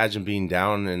 Just imagine being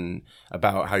down and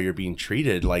about how you're being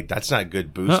treated. Like, that's not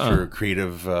good boost for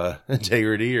creative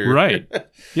integrity, or right.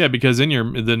 Yeah, because then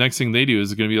the next thing they do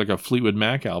is going to be like a Fleetwood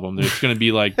Mac album. There's going to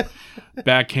be like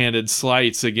backhanded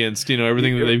slights against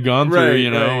everything that they've gone through,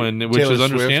 and which Taylor is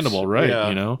understandable, Swift. right?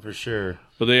 Yeah, for sure.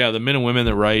 But the men and women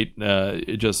that write,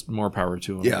 just more power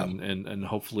to them, Yeah. and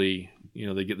hopefully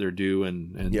they get their due,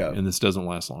 and this doesn't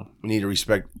last long. We need to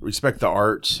respect the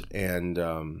art, and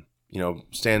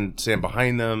stand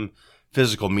behind them.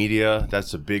 Physical media,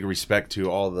 that's a big respect to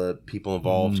all the people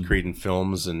involved creating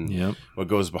films and what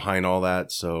goes behind all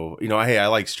that. So hey, I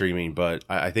like streaming, but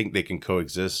I think they can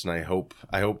coexist, and I hope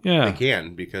they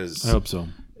can, because I hope so.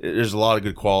 There's a lot of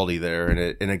good quality there, and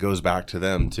it goes back to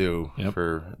them too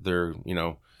for their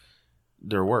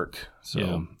their work.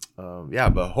 So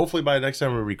but hopefully by the next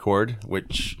time we record,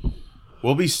 which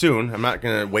will be soon. I'm not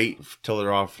gonna wait till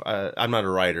they're off. I'm not a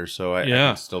writer, so I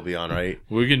can still be on. Right?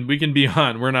 We can be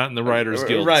on. We're not in the Writers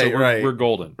Guild, right? so we're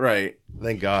golden. Right.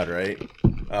 Thank God. Right.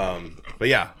 But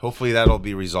yeah, hopefully that'll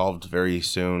be resolved very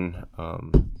soon.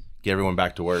 Get everyone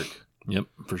back to work. Yep,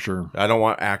 for sure. I don't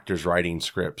want actors writing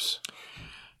scripts.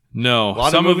 No, A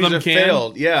lot some of movies them have can.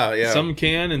 failed. Yeah. Some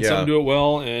can, and some do it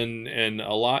well, and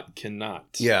a lot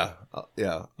cannot. Yeah.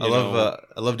 I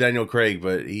love Daniel Craig,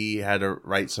 but he had to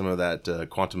write some of that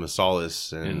Quantum of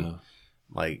Solace, and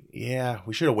we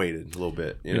should have waited a little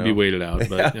bit. Maybe waited out,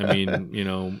 but I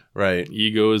mean, right.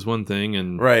 Ego is one thing,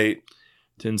 and right.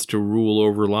 tends to rule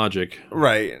over logic.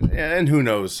 Right. And who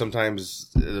knows?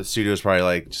 Sometimes the studio's probably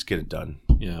like, just get it done.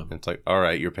 Yeah. And it's like, all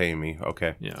right, you're paying me.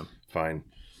 Okay. Yeah. Fine.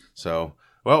 So,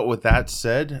 well, with that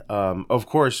said, of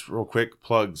course, real quick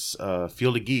plugs,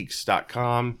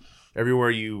 fieldofgeeks.com.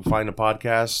 Everywhere you find a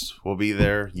podcast, we'll be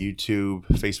there. YouTube,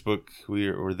 Facebook,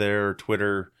 we're there.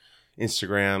 Twitter,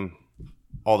 Instagram,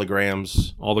 all the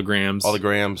grams.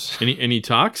 Any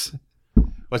talks?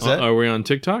 What's that? Are we on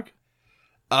TikTok?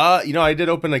 I did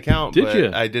open an account, Did but you?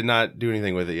 I did not do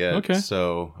anything with it yet. Okay.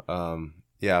 So,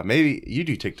 maybe you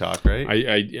do TikTok, right?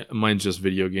 I mine's just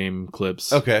video game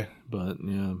clips. Okay. But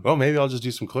yeah. Well, maybe I'll just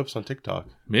do some clips on TikTok.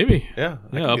 Maybe. Yeah.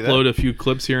 Upload a few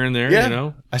clips here and there.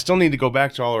 Yeah. I still need to go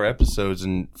back to all our episodes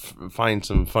and find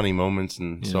some funny moments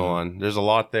and so on. There's a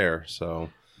lot there. So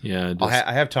Yeah.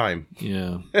 I have time.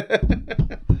 Yeah.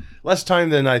 Less time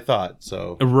than I thought.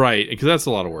 So Right. Because that's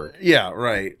a lot of work. yeah,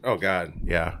 right. Oh God,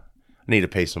 yeah. I need to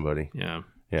pay somebody. Yeah.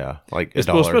 Yeah, like Well,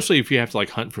 $1. especially if you have to like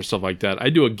hunt for stuff like that. I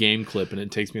do a game clip and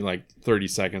it takes me like 30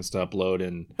 seconds to upload,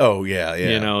 and Oh yeah, yeah.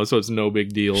 you know, so it's no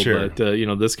big deal. Sure. But you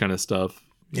know, this kind of stuff,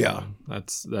 you Yeah. know,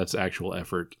 that's actual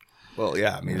effort. Well,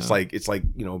 yeah. I mean, it's like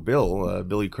Bill,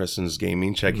 Billy Crescen's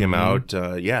Gaming. Check him out.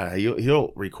 Yeah,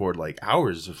 he'll record like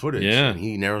hours of footage. Yeah. And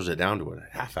he narrows it down to a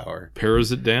half hour.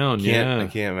 Pares it down. I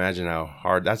can't imagine how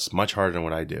hard. That's much harder than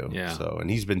what I do. Yeah. So, and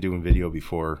he's been doing video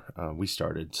before we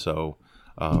started. So,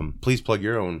 please plug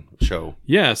your own show.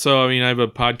 Yeah. So I mean, I have a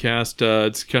podcast.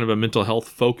 It's kind of a mental health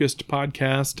focused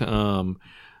podcast.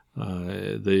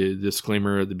 The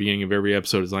disclaimer at the beginning of every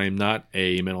episode is I am not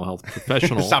a mental health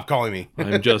professional. Stop calling me.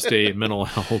 I'm just a mental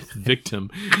health victim.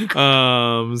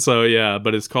 So yeah,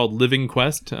 but it's called Living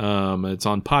Quest. It's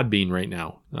on Podbean right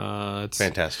now. It's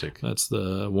Fantastic. That's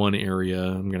the one area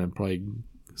I'm going to probably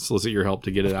solicit your help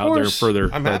to get it out there further.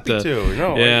 I'm happy to.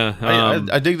 No, yeah,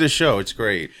 I dig this show. It's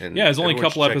great. And yeah, it's only a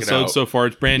couple episodes so far.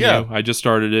 It's brand Yeah. new. I just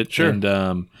started it. Sure.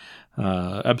 And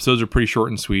episodes are pretty short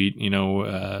and sweet. You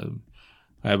know,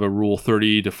 I have a rule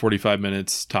 30 to 45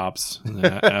 minutes tops.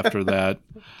 After that,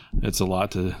 it's a lot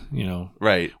to, you know.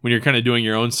 Right. When you're kind of doing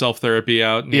your own self-therapy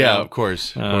out. You Yeah, know, of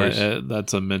course. Of course.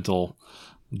 That's a mental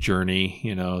journey,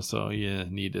 you know, so you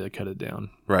need to cut it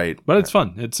down. Right. But it's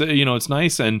fun. It's, you know, it's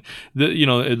nice. And,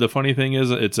 the funny thing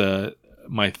is, it's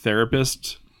my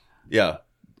therapist. Yeah.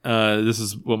 This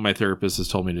is what my therapist has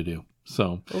told me to do.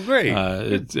 So Oh, great.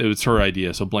 it's her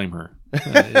idea, so blame her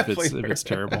if it's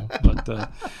terrible. But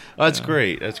That's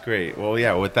great. That's great. Well,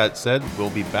 yeah, with that said, we'll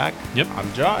be back. Yep.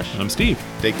 I'm Josh. I'm Steve.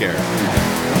 Take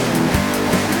care.